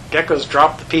 Geckos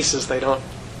drop the pieces the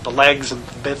legs and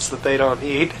the bits that they don't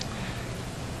eat.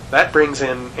 That brings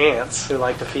in ants who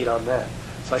like to feed on that.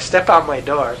 So I step out my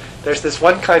door. There's this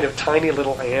one kind of tiny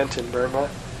little ant in Burma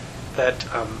that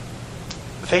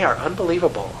they are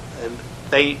unbelievable, and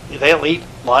they'll eat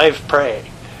live prey.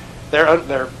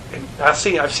 I've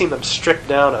seen them strip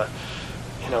down a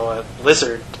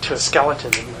lizard to a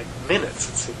skeleton in like minutes.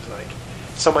 It seems like.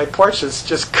 So my porch is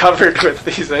just covered with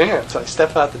these ants. I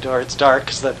step out the door. It's dark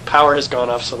because the power has gone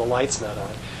off, so the light's not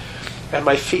on, and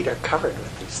my feet are covered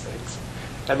with these things.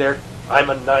 And I'm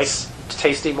a nice,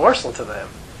 tasty morsel to them.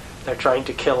 They're trying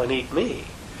to kill and eat me.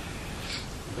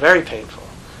 Very painful.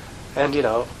 And,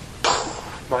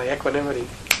 my equanimity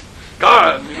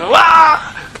gone.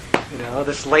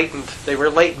 This latent, they were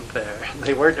latent there.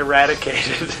 They weren't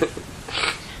eradicated.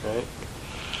 Right?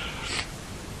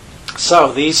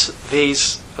 So the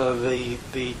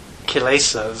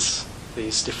kilesas,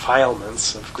 these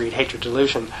defilements of greed, hatred,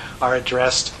 delusion, are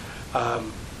addressed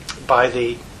by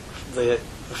the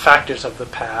factors of the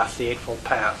path, the Eightfold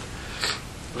Path,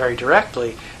 very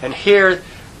directly. And here,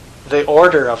 the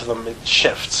order of them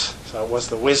shifts. So it was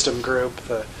the wisdom group,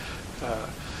 the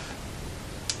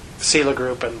sila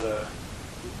group, and the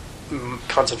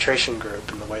concentration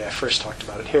group in the way I first talked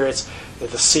about it. Here it's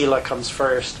the sila comes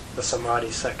first, the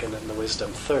samadhi second, and the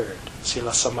wisdom third.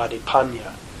 Sila, samadhi,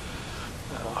 panya.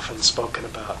 Often spoken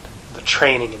about the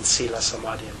training in sila,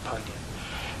 samadhi, and panya.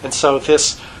 And so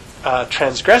this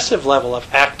transgressive level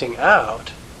of acting out,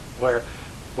 where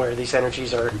these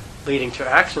energies are leading to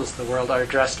actions in the world, are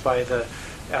addressed by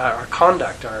our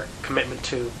conduct, our commitment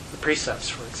to the precepts,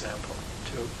 for example,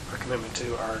 to our commitment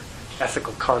to our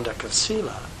ethical conduct of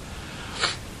sila,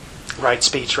 right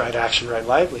speech, right action, right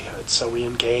livelihood. So we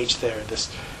engage there,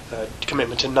 this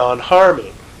commitment to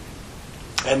non-harming.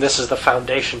 And this is the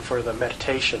foundation for the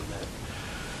meditation, that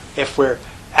if we're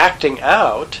acting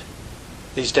out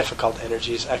these difficult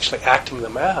energies, actually acting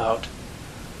them out,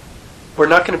 we're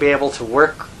not going to be able to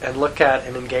work and look at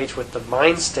and engage with the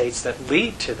mind states that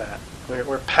lead to that.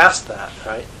 We're past that,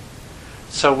 right?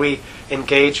 So we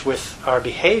engage with our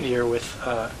behavior, with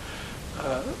our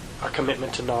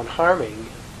commitment to non-harming,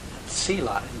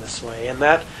 sila, in this way, and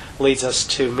that leads us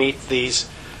to meet these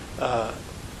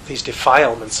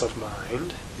defilements of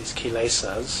mind, these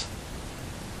kilesas,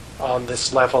 on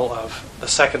this level of the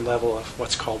second level of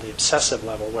what's called the obsessive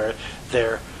level, where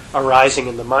they're arising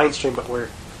in the mind stream, but we're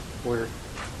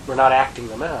not acting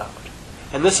them out.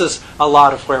 And this is a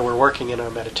lot of where we're working in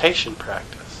our meditation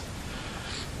practice.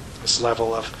 This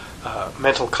level of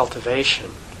mental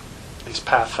cultivation, these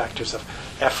path factors of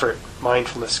effort,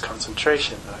 mindfulness,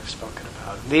 concentration that I've spoken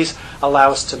about. And these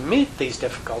allow us to meet these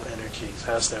difficult energies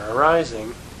as they're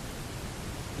arising.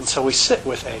 And so we sit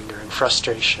with anger and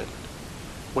frustration,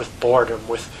 with boredom,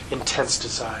 with intense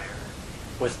desire,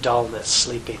 with dullness,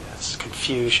 sleepiness,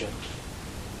 confusion,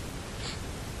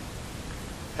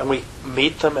 and we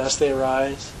meet them as they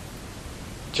arise,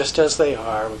 just as they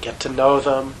are. We get to know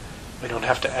them. We don't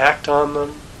have to act on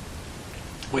them.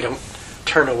 We don't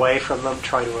turn away from them,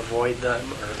 try to avoid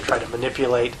them, or try to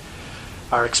manipulate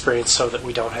our experience so that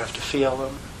we don't have to feel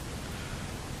them.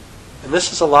 And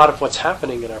this is a lot of what's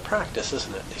happening in our practice,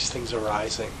 isn't it? These things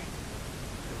arising.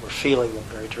 And we're feeling them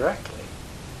very directly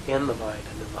in the mind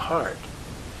and in the heart.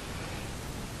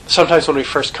 Sometimes when we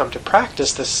first come to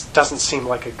practice, this doesn't seem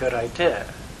like a good idea.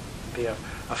 It'd be a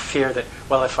fear that,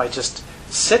 well, if I just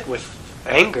sit with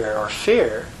anger or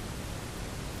fear,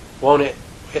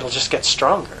 it'll just get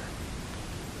stronger.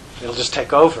 It'll just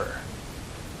take over.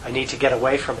 I need to get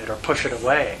away from it or push it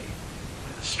away.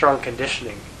 There's strong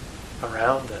conditioning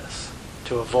around this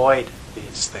to avoid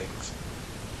these things.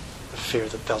 The fear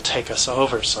that they'll take us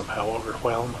over somehow,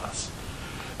 overwhelm us.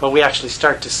 But we actually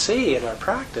start to see in our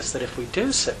practice that if we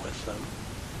do sit with them,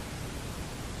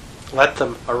 let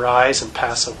them arise and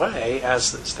pass away,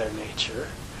 as is their nature,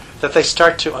 that they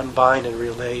start to unbind and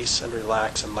release and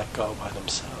relax and let go by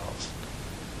themselves.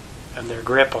 And their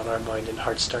grip on our mind and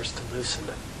heart starts to loosen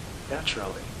it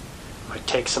naturally. It might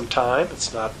take some time.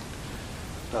 It's not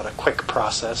a quick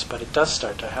process, but it does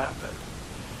start to happen.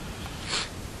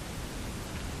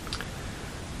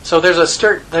 So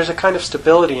there's a kind of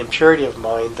stability and purity of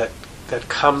mind that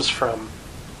comes from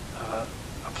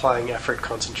applying effort,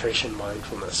 concentration,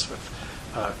 mindfulness with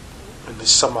the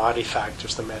samadhi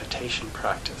factors, the meditation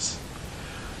practice.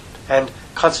 And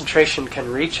concentration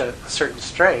can reach a certain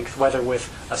strength, whether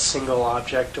with a single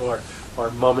object or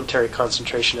momentary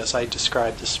concentration, as I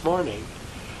described this morning,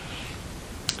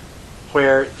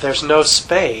 where there's no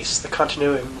space. The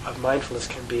continuity of mindfulness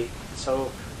can be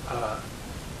so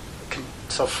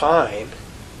fine,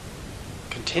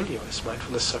 continuous.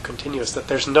 Mindfulness so continuous that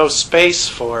there's no space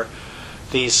for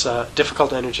these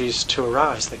difficult energies to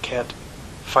arise. They can't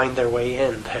find their way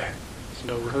in there. There's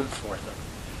no room for them.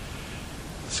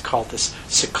 It's called this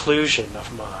seclusion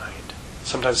of mind.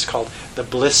 Sometimes it's called the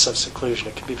bliss of seclusion.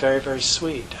 It can be very, very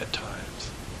sweet at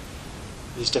times.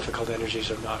 These difficult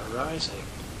energies are not arising.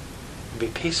 It can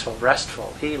be peaceful,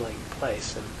 restful, healing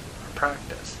place in our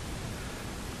practice.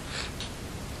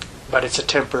 But it's a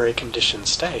temporary conditioned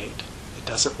state. It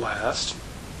doesn't last.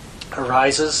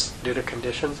 Arises due to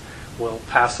conditions, will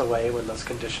pass away when those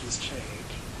conditions change.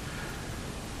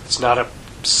 It's not a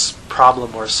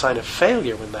problem or a sign of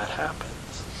failure when that happens.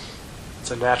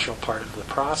 It's a natural part of the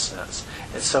process.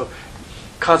 And so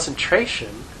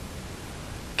concentration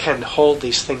can hold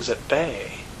these things at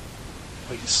bay.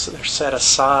 They're set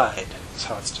aside, is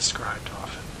how it's described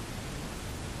often.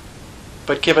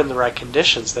 But given the right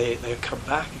conditions, they come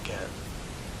back again.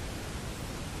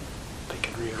 They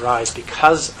can re-arise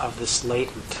because of this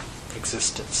latent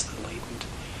existence, the latent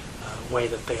way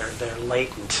that they're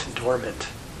latent, dormant.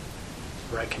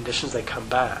 The right conditions, they come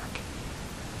back.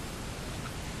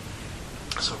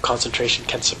 So concentration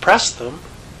can suppress them,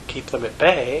 keep them at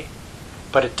bay,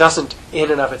 but it doesn't in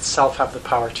and of itself have the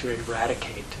power to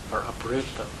eradicate or uproot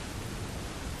them.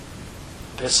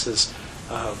 This is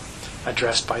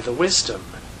addressed by the wisdom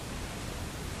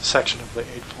section of the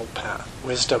Eightfold Path.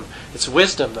 Wisdom, it's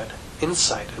wisdom, that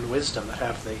insight and wisdom that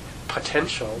have the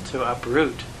potential to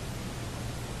uproot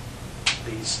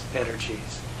these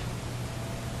energies.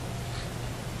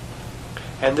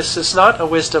 And this is not a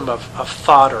wisdom of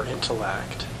thought or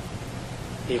intellect,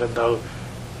 even though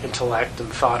intellect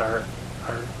and thought are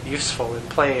useful and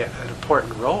play an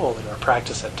important role in our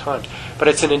practice at times. But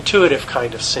it's an intuitive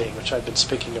kind of seeing, which I've been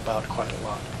speaking about quite a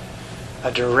lot.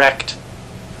 A direct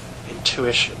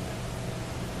intuition.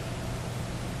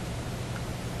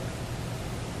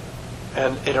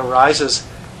 And it arises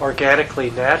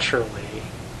organically, naturally,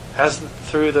 as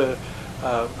through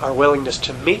our willingness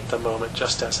to meet the moment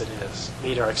just as it is,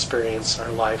 meet our experience,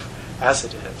 our life as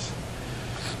it is.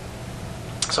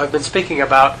 So I've been speaking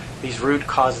about these root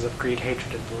causes of greed,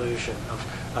 hatred, and delusion,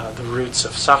 of the roots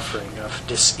of suffering, of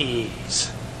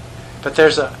dis-ease. But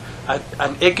there's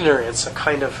an ignorance, a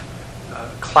kind of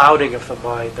clouding of the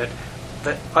mind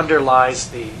that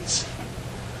underlies these.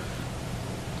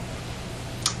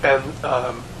 And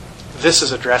this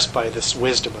is addressed by this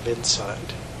wisdom of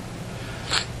insight.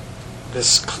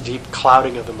 This deep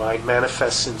clouding of the mind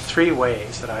manifests in three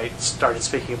ways that I started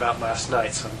speaking about last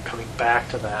night, so I'm coming back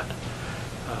to that.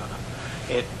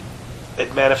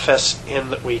 It manifests in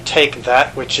that we take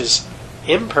that which is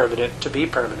impermanent to be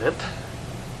permanent.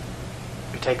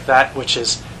 We take that which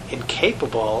is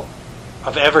incapable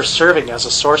of ever serving as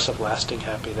a source of lasting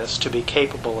happiness to be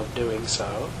capable of doing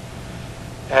so.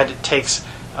 And it takes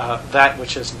that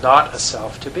which is not a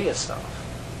self to be a self.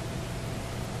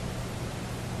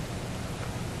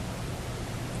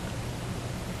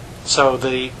 So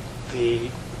the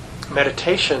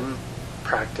meditation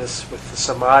practice with the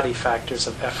samadhi factors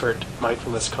of effort,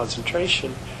 mindfulness,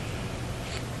 concentration,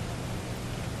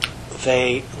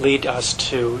 they lead us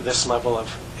to this level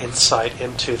of insight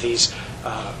into these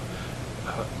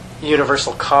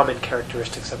universal common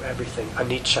characteristics of everything: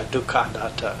 anicca, dukkha,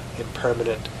 anatta,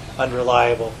 impermanent,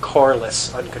 unreliable,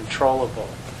 coreless, uncontrollable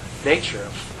nature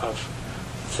of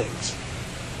things.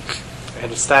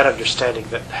 And it's that understanding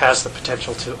that has the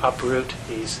potential to uproot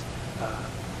these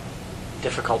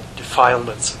difficult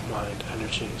defilements of mind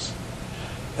energies.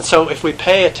 And so if we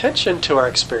pay attention to our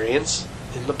experience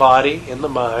in the body, in the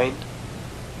mind,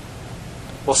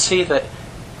 we'll see that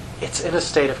it's in a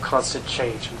state of constant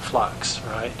change and flux,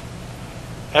 right?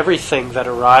 Everything that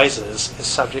arises is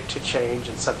subject to change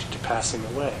and subject to passing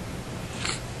away.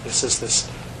 This is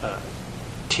this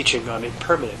teaching on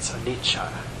impermanence,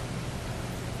 anicca.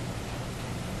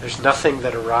 There's nothing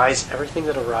that arises, everything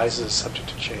that arises is subject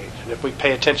to change. And if we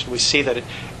pay attention, we see that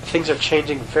things are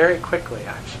changing very quickly,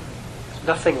 actually.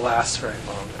 Nothing lasts very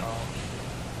long at all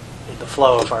in the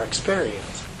flow of our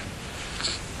experience.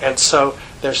 And so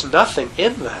there's nothing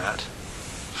in that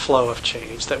flow of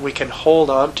change that we can hold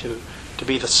on to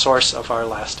be the source of our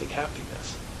lasting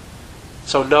happiness.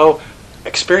 So no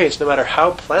experience, no matter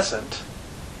how pleasant,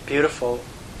 beautiful,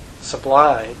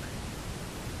 sublime,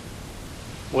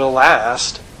 will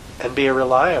last and be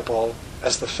reliable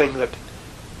as the thing that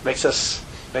makes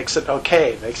it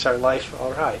okay, makes our life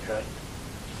all right, right?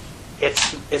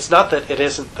 It's not that it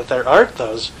isn't that there aren't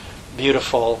those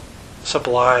beautiful,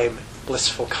 sublime,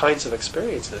 blissful kinds of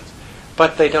experiences,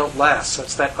 but they don't last. So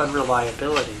it's that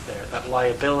unreliability there, that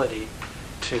liability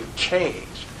to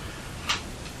change.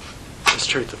 This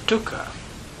truth of dukkha.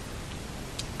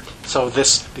 So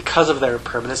this, because of their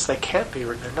impermanence, they're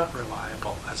not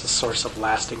reliable as a source of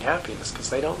lasting happiness because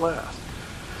they don't last.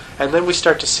 And then we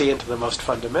start to see into the most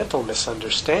fundamental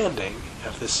misunderstanding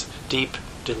of this deep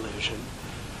delusion,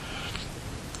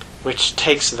 which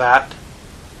takes that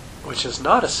which is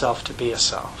not a self to be a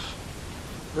self.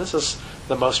 This is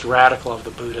the most radical of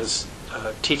the Buddha's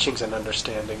teachings and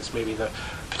understandings, maybe the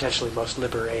potentially most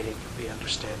liberating of the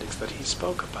understandings that he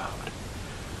spoke about.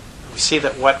 We see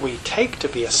that what we take to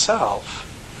be a self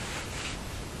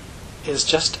is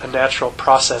just a natural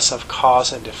process of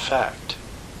cause and effect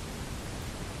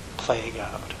playing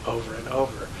out over and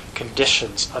over,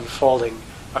 conditions unfolding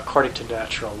according to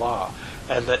natural law,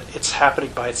 and that it's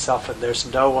happening by itself and there's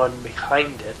no one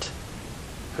behind it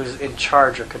who's in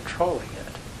charge or controlling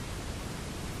it.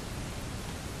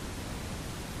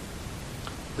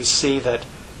 We see that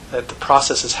the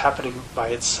process is happening by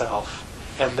itself,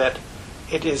 and that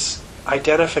it is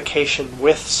identification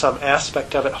with some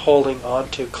aspect of it, holding on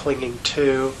to, clinging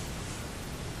to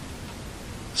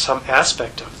some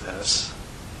aspect of this,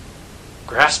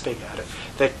 grasping at it,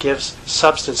 that gives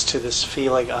substance to this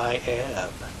feeling I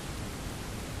am.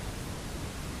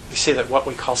 We see that what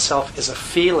we call self is a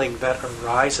feeling that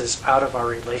arises out of our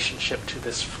relationship to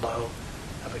this flow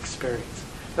of experience.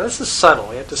 Now this is subtle.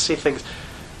 We have to see things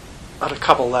on a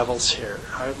couple levels here.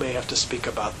 I may have to speak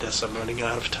about this. I'm running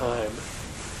out of time.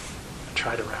 I'll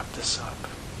try to wrap this up.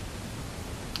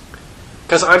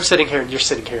 Because I'm sitting here and you're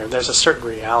sitting here, and there's a certain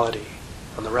reality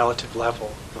on the relative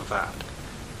level of that.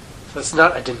 So it's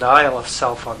not a denial of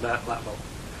self on that level,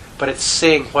 but it's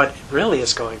seeing what really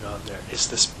is going on there is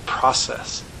this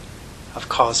process of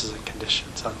causes and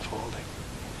conditions unfolding.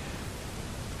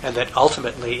 And that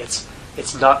ultimately it's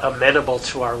not amenable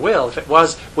to our will. If it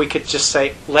was, we could just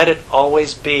say, let it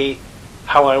always be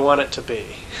how I want it to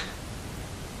be.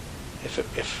 If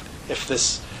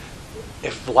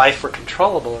life were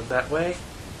controllable in that way,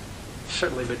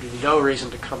 certainly would be no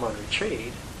reason to come on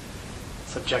retreat,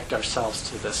 subject ourselves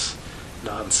to this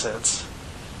nonsense,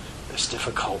 this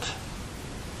difficult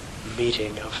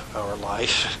meeting of our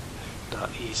life. Not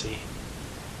easy.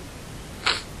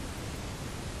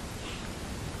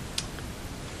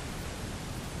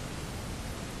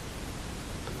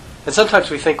 And sometimes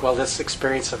we think, well, this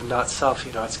experience of not self,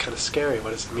 it's kind of scary.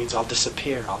 What does it mean? I'll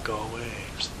disappear, I'll go away,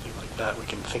 or something like that. We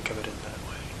can think of it in that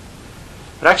way.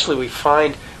 But actually we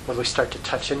find when we start to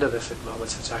touch into this at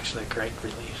moments, it's actually a great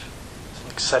relief. It's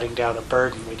like setting down a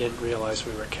burden we didn't realize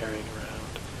we were carrying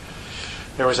around.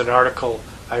 There was an article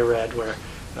I read where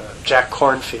Jack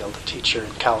Kornfield, a teacher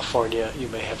in California, you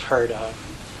may have heard of,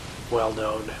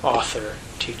 well-known author,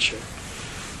 teacher.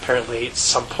 Apparently at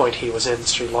some point he was in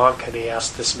Sri Lanka and he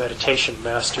asked this meditation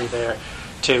master there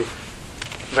to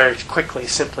very quickly,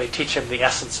 simply teach him the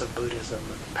essence of Buddhism.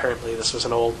 And apparently this was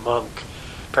an old monk.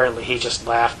 Apparently he just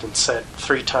laughed and said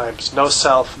 3 times, no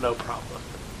self, no problem.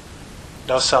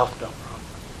 No self, no problem.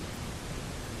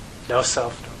 No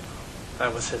self, no problem.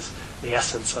 That was the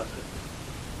essence of it.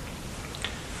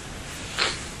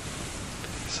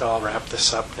 So I'll wrap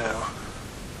this up now.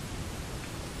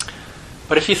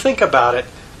 But if you think about it,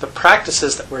 the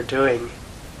practices that we're doing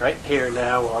right here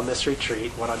now on this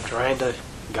retreat, what I'm trying to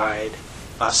guide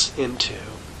us into,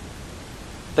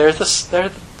 they're the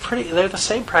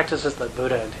same practices that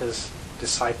Buddha and his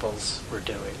disciples were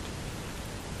doing.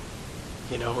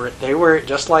 You know, they were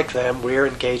just like them. We're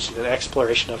engaged in an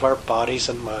exploration of our bodies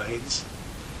and minds,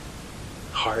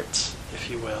 hearts, if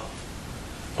you will.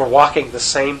 We're walking the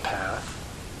same path.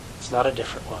 It's not a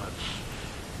different one.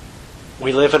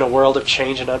 We live in a world of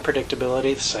change and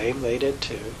unpredictability, the same they did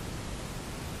too.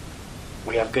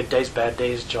 We have good days, bad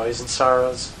days, joys and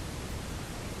sorrows,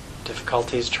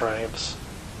 difficulties, triumphs.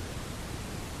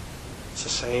 It's the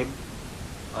same.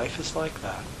 Life is like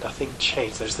that. Nothing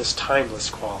changed. There's this timeless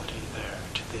quality there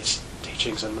to these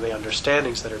teachings and the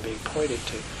understandings that are being pointed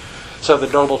to. So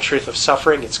the noble truth of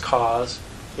suffering, its cause,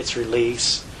 its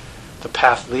release, the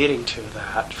path leading to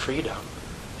that, freedom,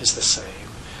 is the same.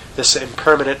 This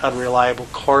impermanent, unreliable,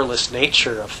 coreless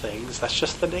nature of things, that's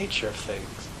just the nature of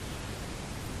things.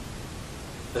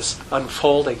 This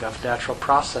unfolding of natural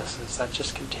processes, that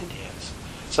just continues.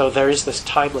 So there is this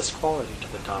timeless quality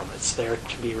to the Dhamma. It's there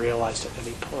to be realized at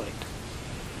any point.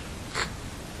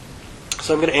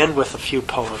 So I'm going to end with a few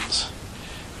poems.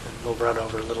 And we'll run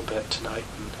over a little bit tonight,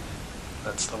 and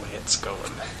that's the way it's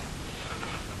going.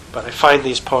 But I find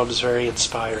these poems very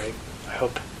inspiring. I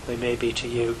hope they may be to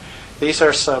you. These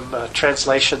are some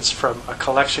translations from a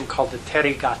collection called the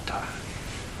Therigatha.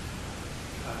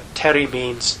 Theri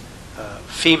means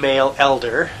female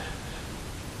elder.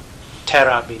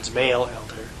 Thera means male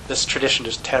elder. This tradition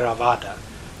is Theravada,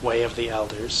 way of the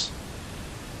elders.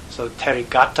 So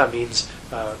Therigatha means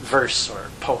verse or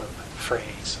poem,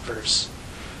 phrase, verse.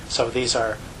 So these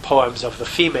are poems of the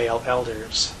female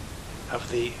elders,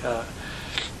 of the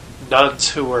nuns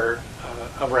who were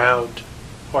around,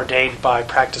 ordained by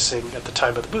practicing at the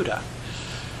time of the Buddha.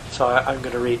 So I'm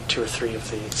going to read 2 or 3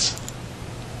 of these.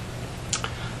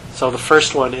 So the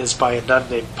first one is by a nun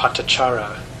named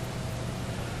Patachara.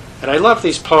 And I love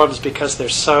these poems because they're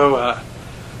so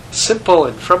simple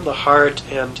and from the heart,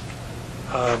 and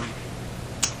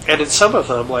in some of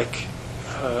them, like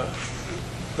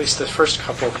at least the first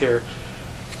couple here,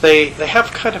 they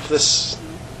have kind of this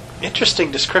interesting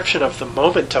description of the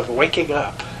moment of waking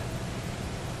up.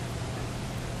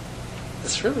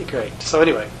 It's really great. So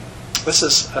anyway, this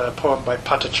is a poem by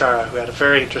Patachara, who had a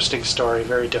very interesting story,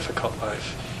 very difficult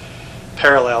life,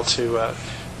 parallel to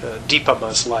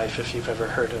Dipama's life, if you've ever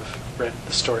read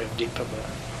the story of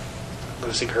Dipama,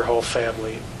 losing her whole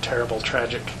family, terrible,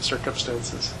 tragic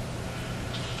circumstances.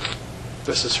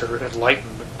 This is her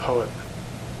enlightenment poem.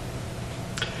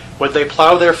 When they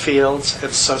plow their fields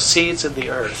and sow seeds in the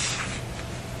earth,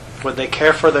 when they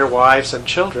care for their wives and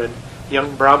children,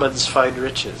 young Brahmins find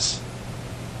riches.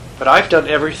 But I've done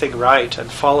everything right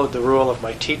and followed the rule of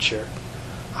my teacher.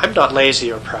 I'm not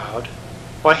lazy or proud.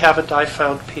 Why haven't I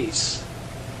found peace?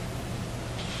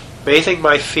 Bathing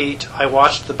my feet, I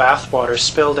watched the bathwater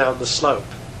spill down the slope.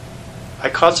 I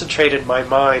concentrated my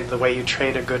mind the way you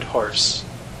train a good horse.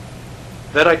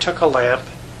 Then I took a lamp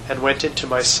and went into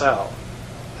my cell.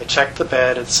 I checked the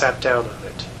bed and sat down on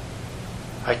it.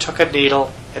 I took a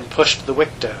needle and pushed the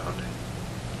wick down.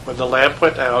 When the lamp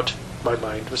went out, my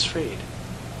mind was freed.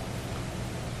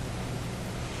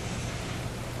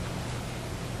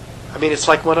 I mean, it's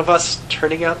like one of us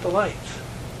turning out the lights,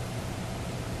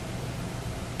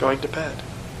 going to bed.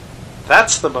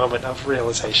 That's the moment of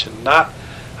realization, not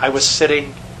I was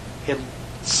sitting in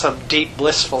some deep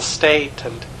blissful state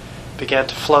and began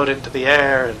to float into the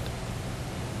air. And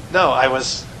no, I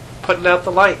was putting out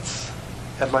the lights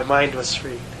and my mind was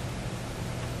freed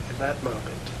in that moment.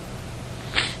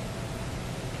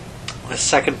 The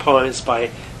second poem is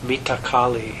by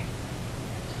Mitakali.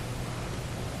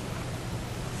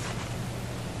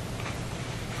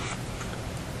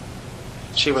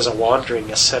 She was a wandering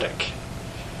ascetic.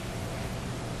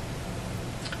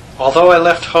 Although I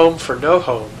left home for no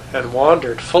home and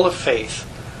wandered full of faith,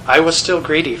 I was still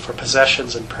greedy for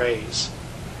possessions and praise.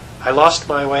 I lost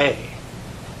my way.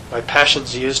 My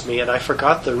passions used me, and I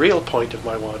forgot the real point of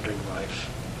my wandering life.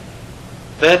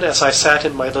 Then, as I sat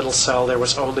in my little cell, there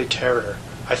was only terror.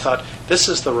 I thought, this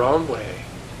is the wrong way.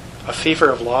 A fever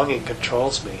of longing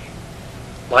controls me.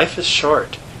 Life is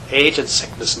short. Age and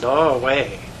sickness gnaw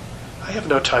away. I have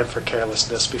no time for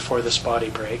carelessness before this body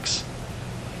breaks.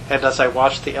 And as I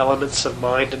watched the elements of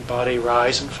mind and body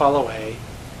rise and fall away,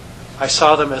 I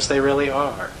saw them as they really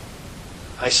are.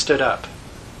 I stood up.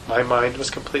 My mind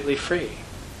was completely free.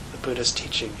 The Buddha's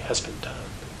teaching has been done.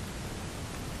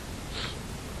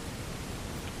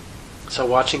 So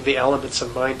watching the elements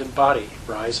of mind and body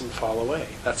rise and fall away,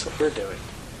 that's what we're doing.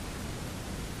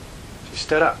 She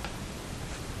stood up.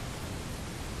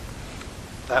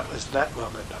 That was that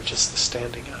moment of just the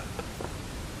standing up.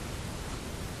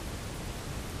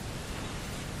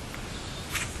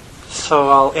 So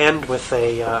I'll end with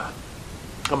a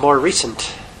more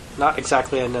recent, not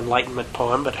exactly an enlightenment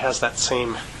poem, but has that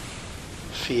same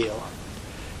feel.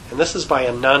 And this is by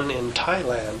a nun in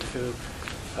Thailand who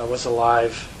was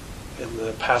alive in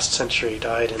the past century,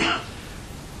 died in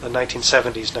the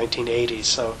 1970s, 1980s.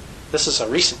 So this is a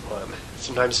recent one.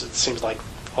 Sometimes it seems like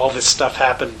all this stuff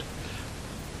happened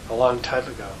a long time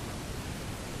ago.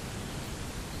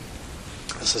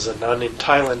 This is a nun in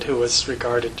Thailand who was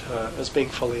regarded as being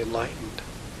fully enlightened.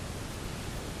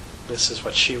 This is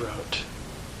what she wrote,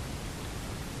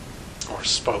 or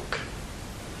spoke.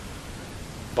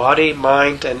 Body,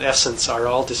 mind, and essence are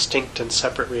all distinct and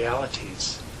separate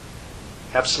realities.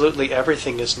 Absolutely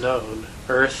everything is known: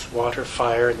 earth, water,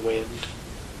 fire, and wind,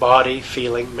 body,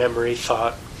 feeling, memory,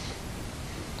 thought,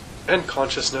 and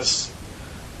consciousness,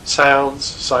 sounds,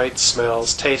 sights,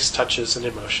 smells, tastes, touches, and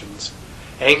emotions,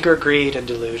 anger, greed, and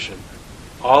delusion.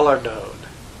 All are known.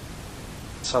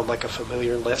 Sound like a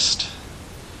familiar list?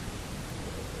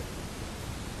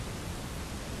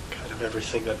 Kind of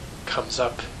everything that comes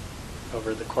up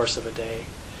over the course of a day.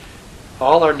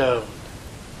 All are known.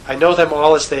 I know them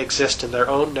all as they exist in their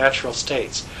own natural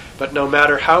states, but no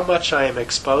matter how much I am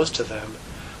exposed to them,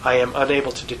 I am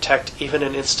unable to detect even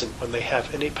an instant when they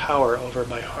have any power over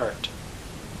my heart.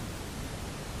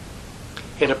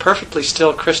 In a perfectly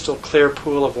still, crystal clear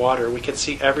pool of water, we can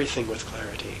see everything with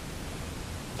clarity.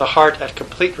 The heart at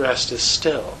complete rest is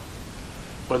still.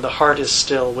 When the heart is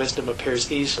still, wisdom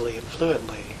appears easily and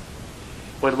fluently.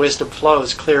 When wisdom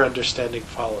flows, clear understanding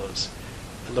follows,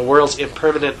 and the world's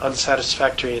impermanent,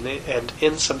 unsatisfactory, and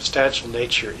insubstantial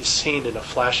nature is seen in a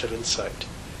flash of insight,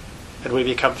 and we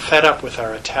become fed up with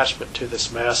our attachment to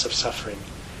this mass of suffering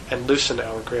and loosen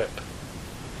our grip.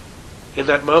 In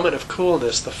that moment of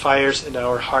coolness, the fires in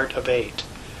our heart abate,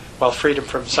 while freedom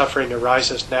from suffering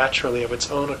arises naturally of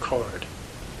its own accord.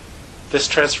 This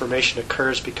transformation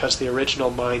occurs because the original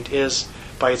mind is,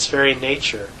 by its very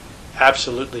nature,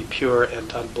 absolutely pure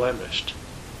and unblemished.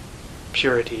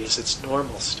 Purity is its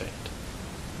normal state.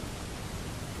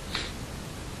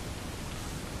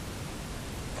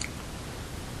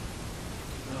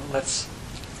 Well, let's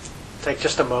take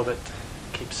just a moment,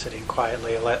 keep sitting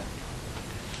quietly, and let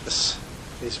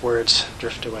these words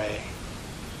drift away,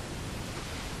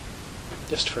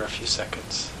 just for a few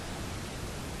seconds.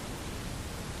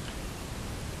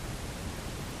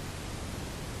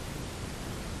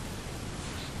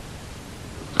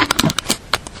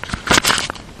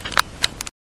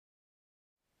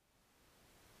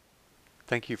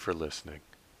 Thank you for listening.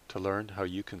 To learn how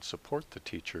you can support the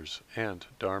teachers and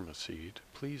Dharma Seed,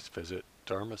 please visit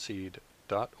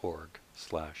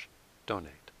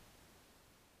dharmaseed.org/donate.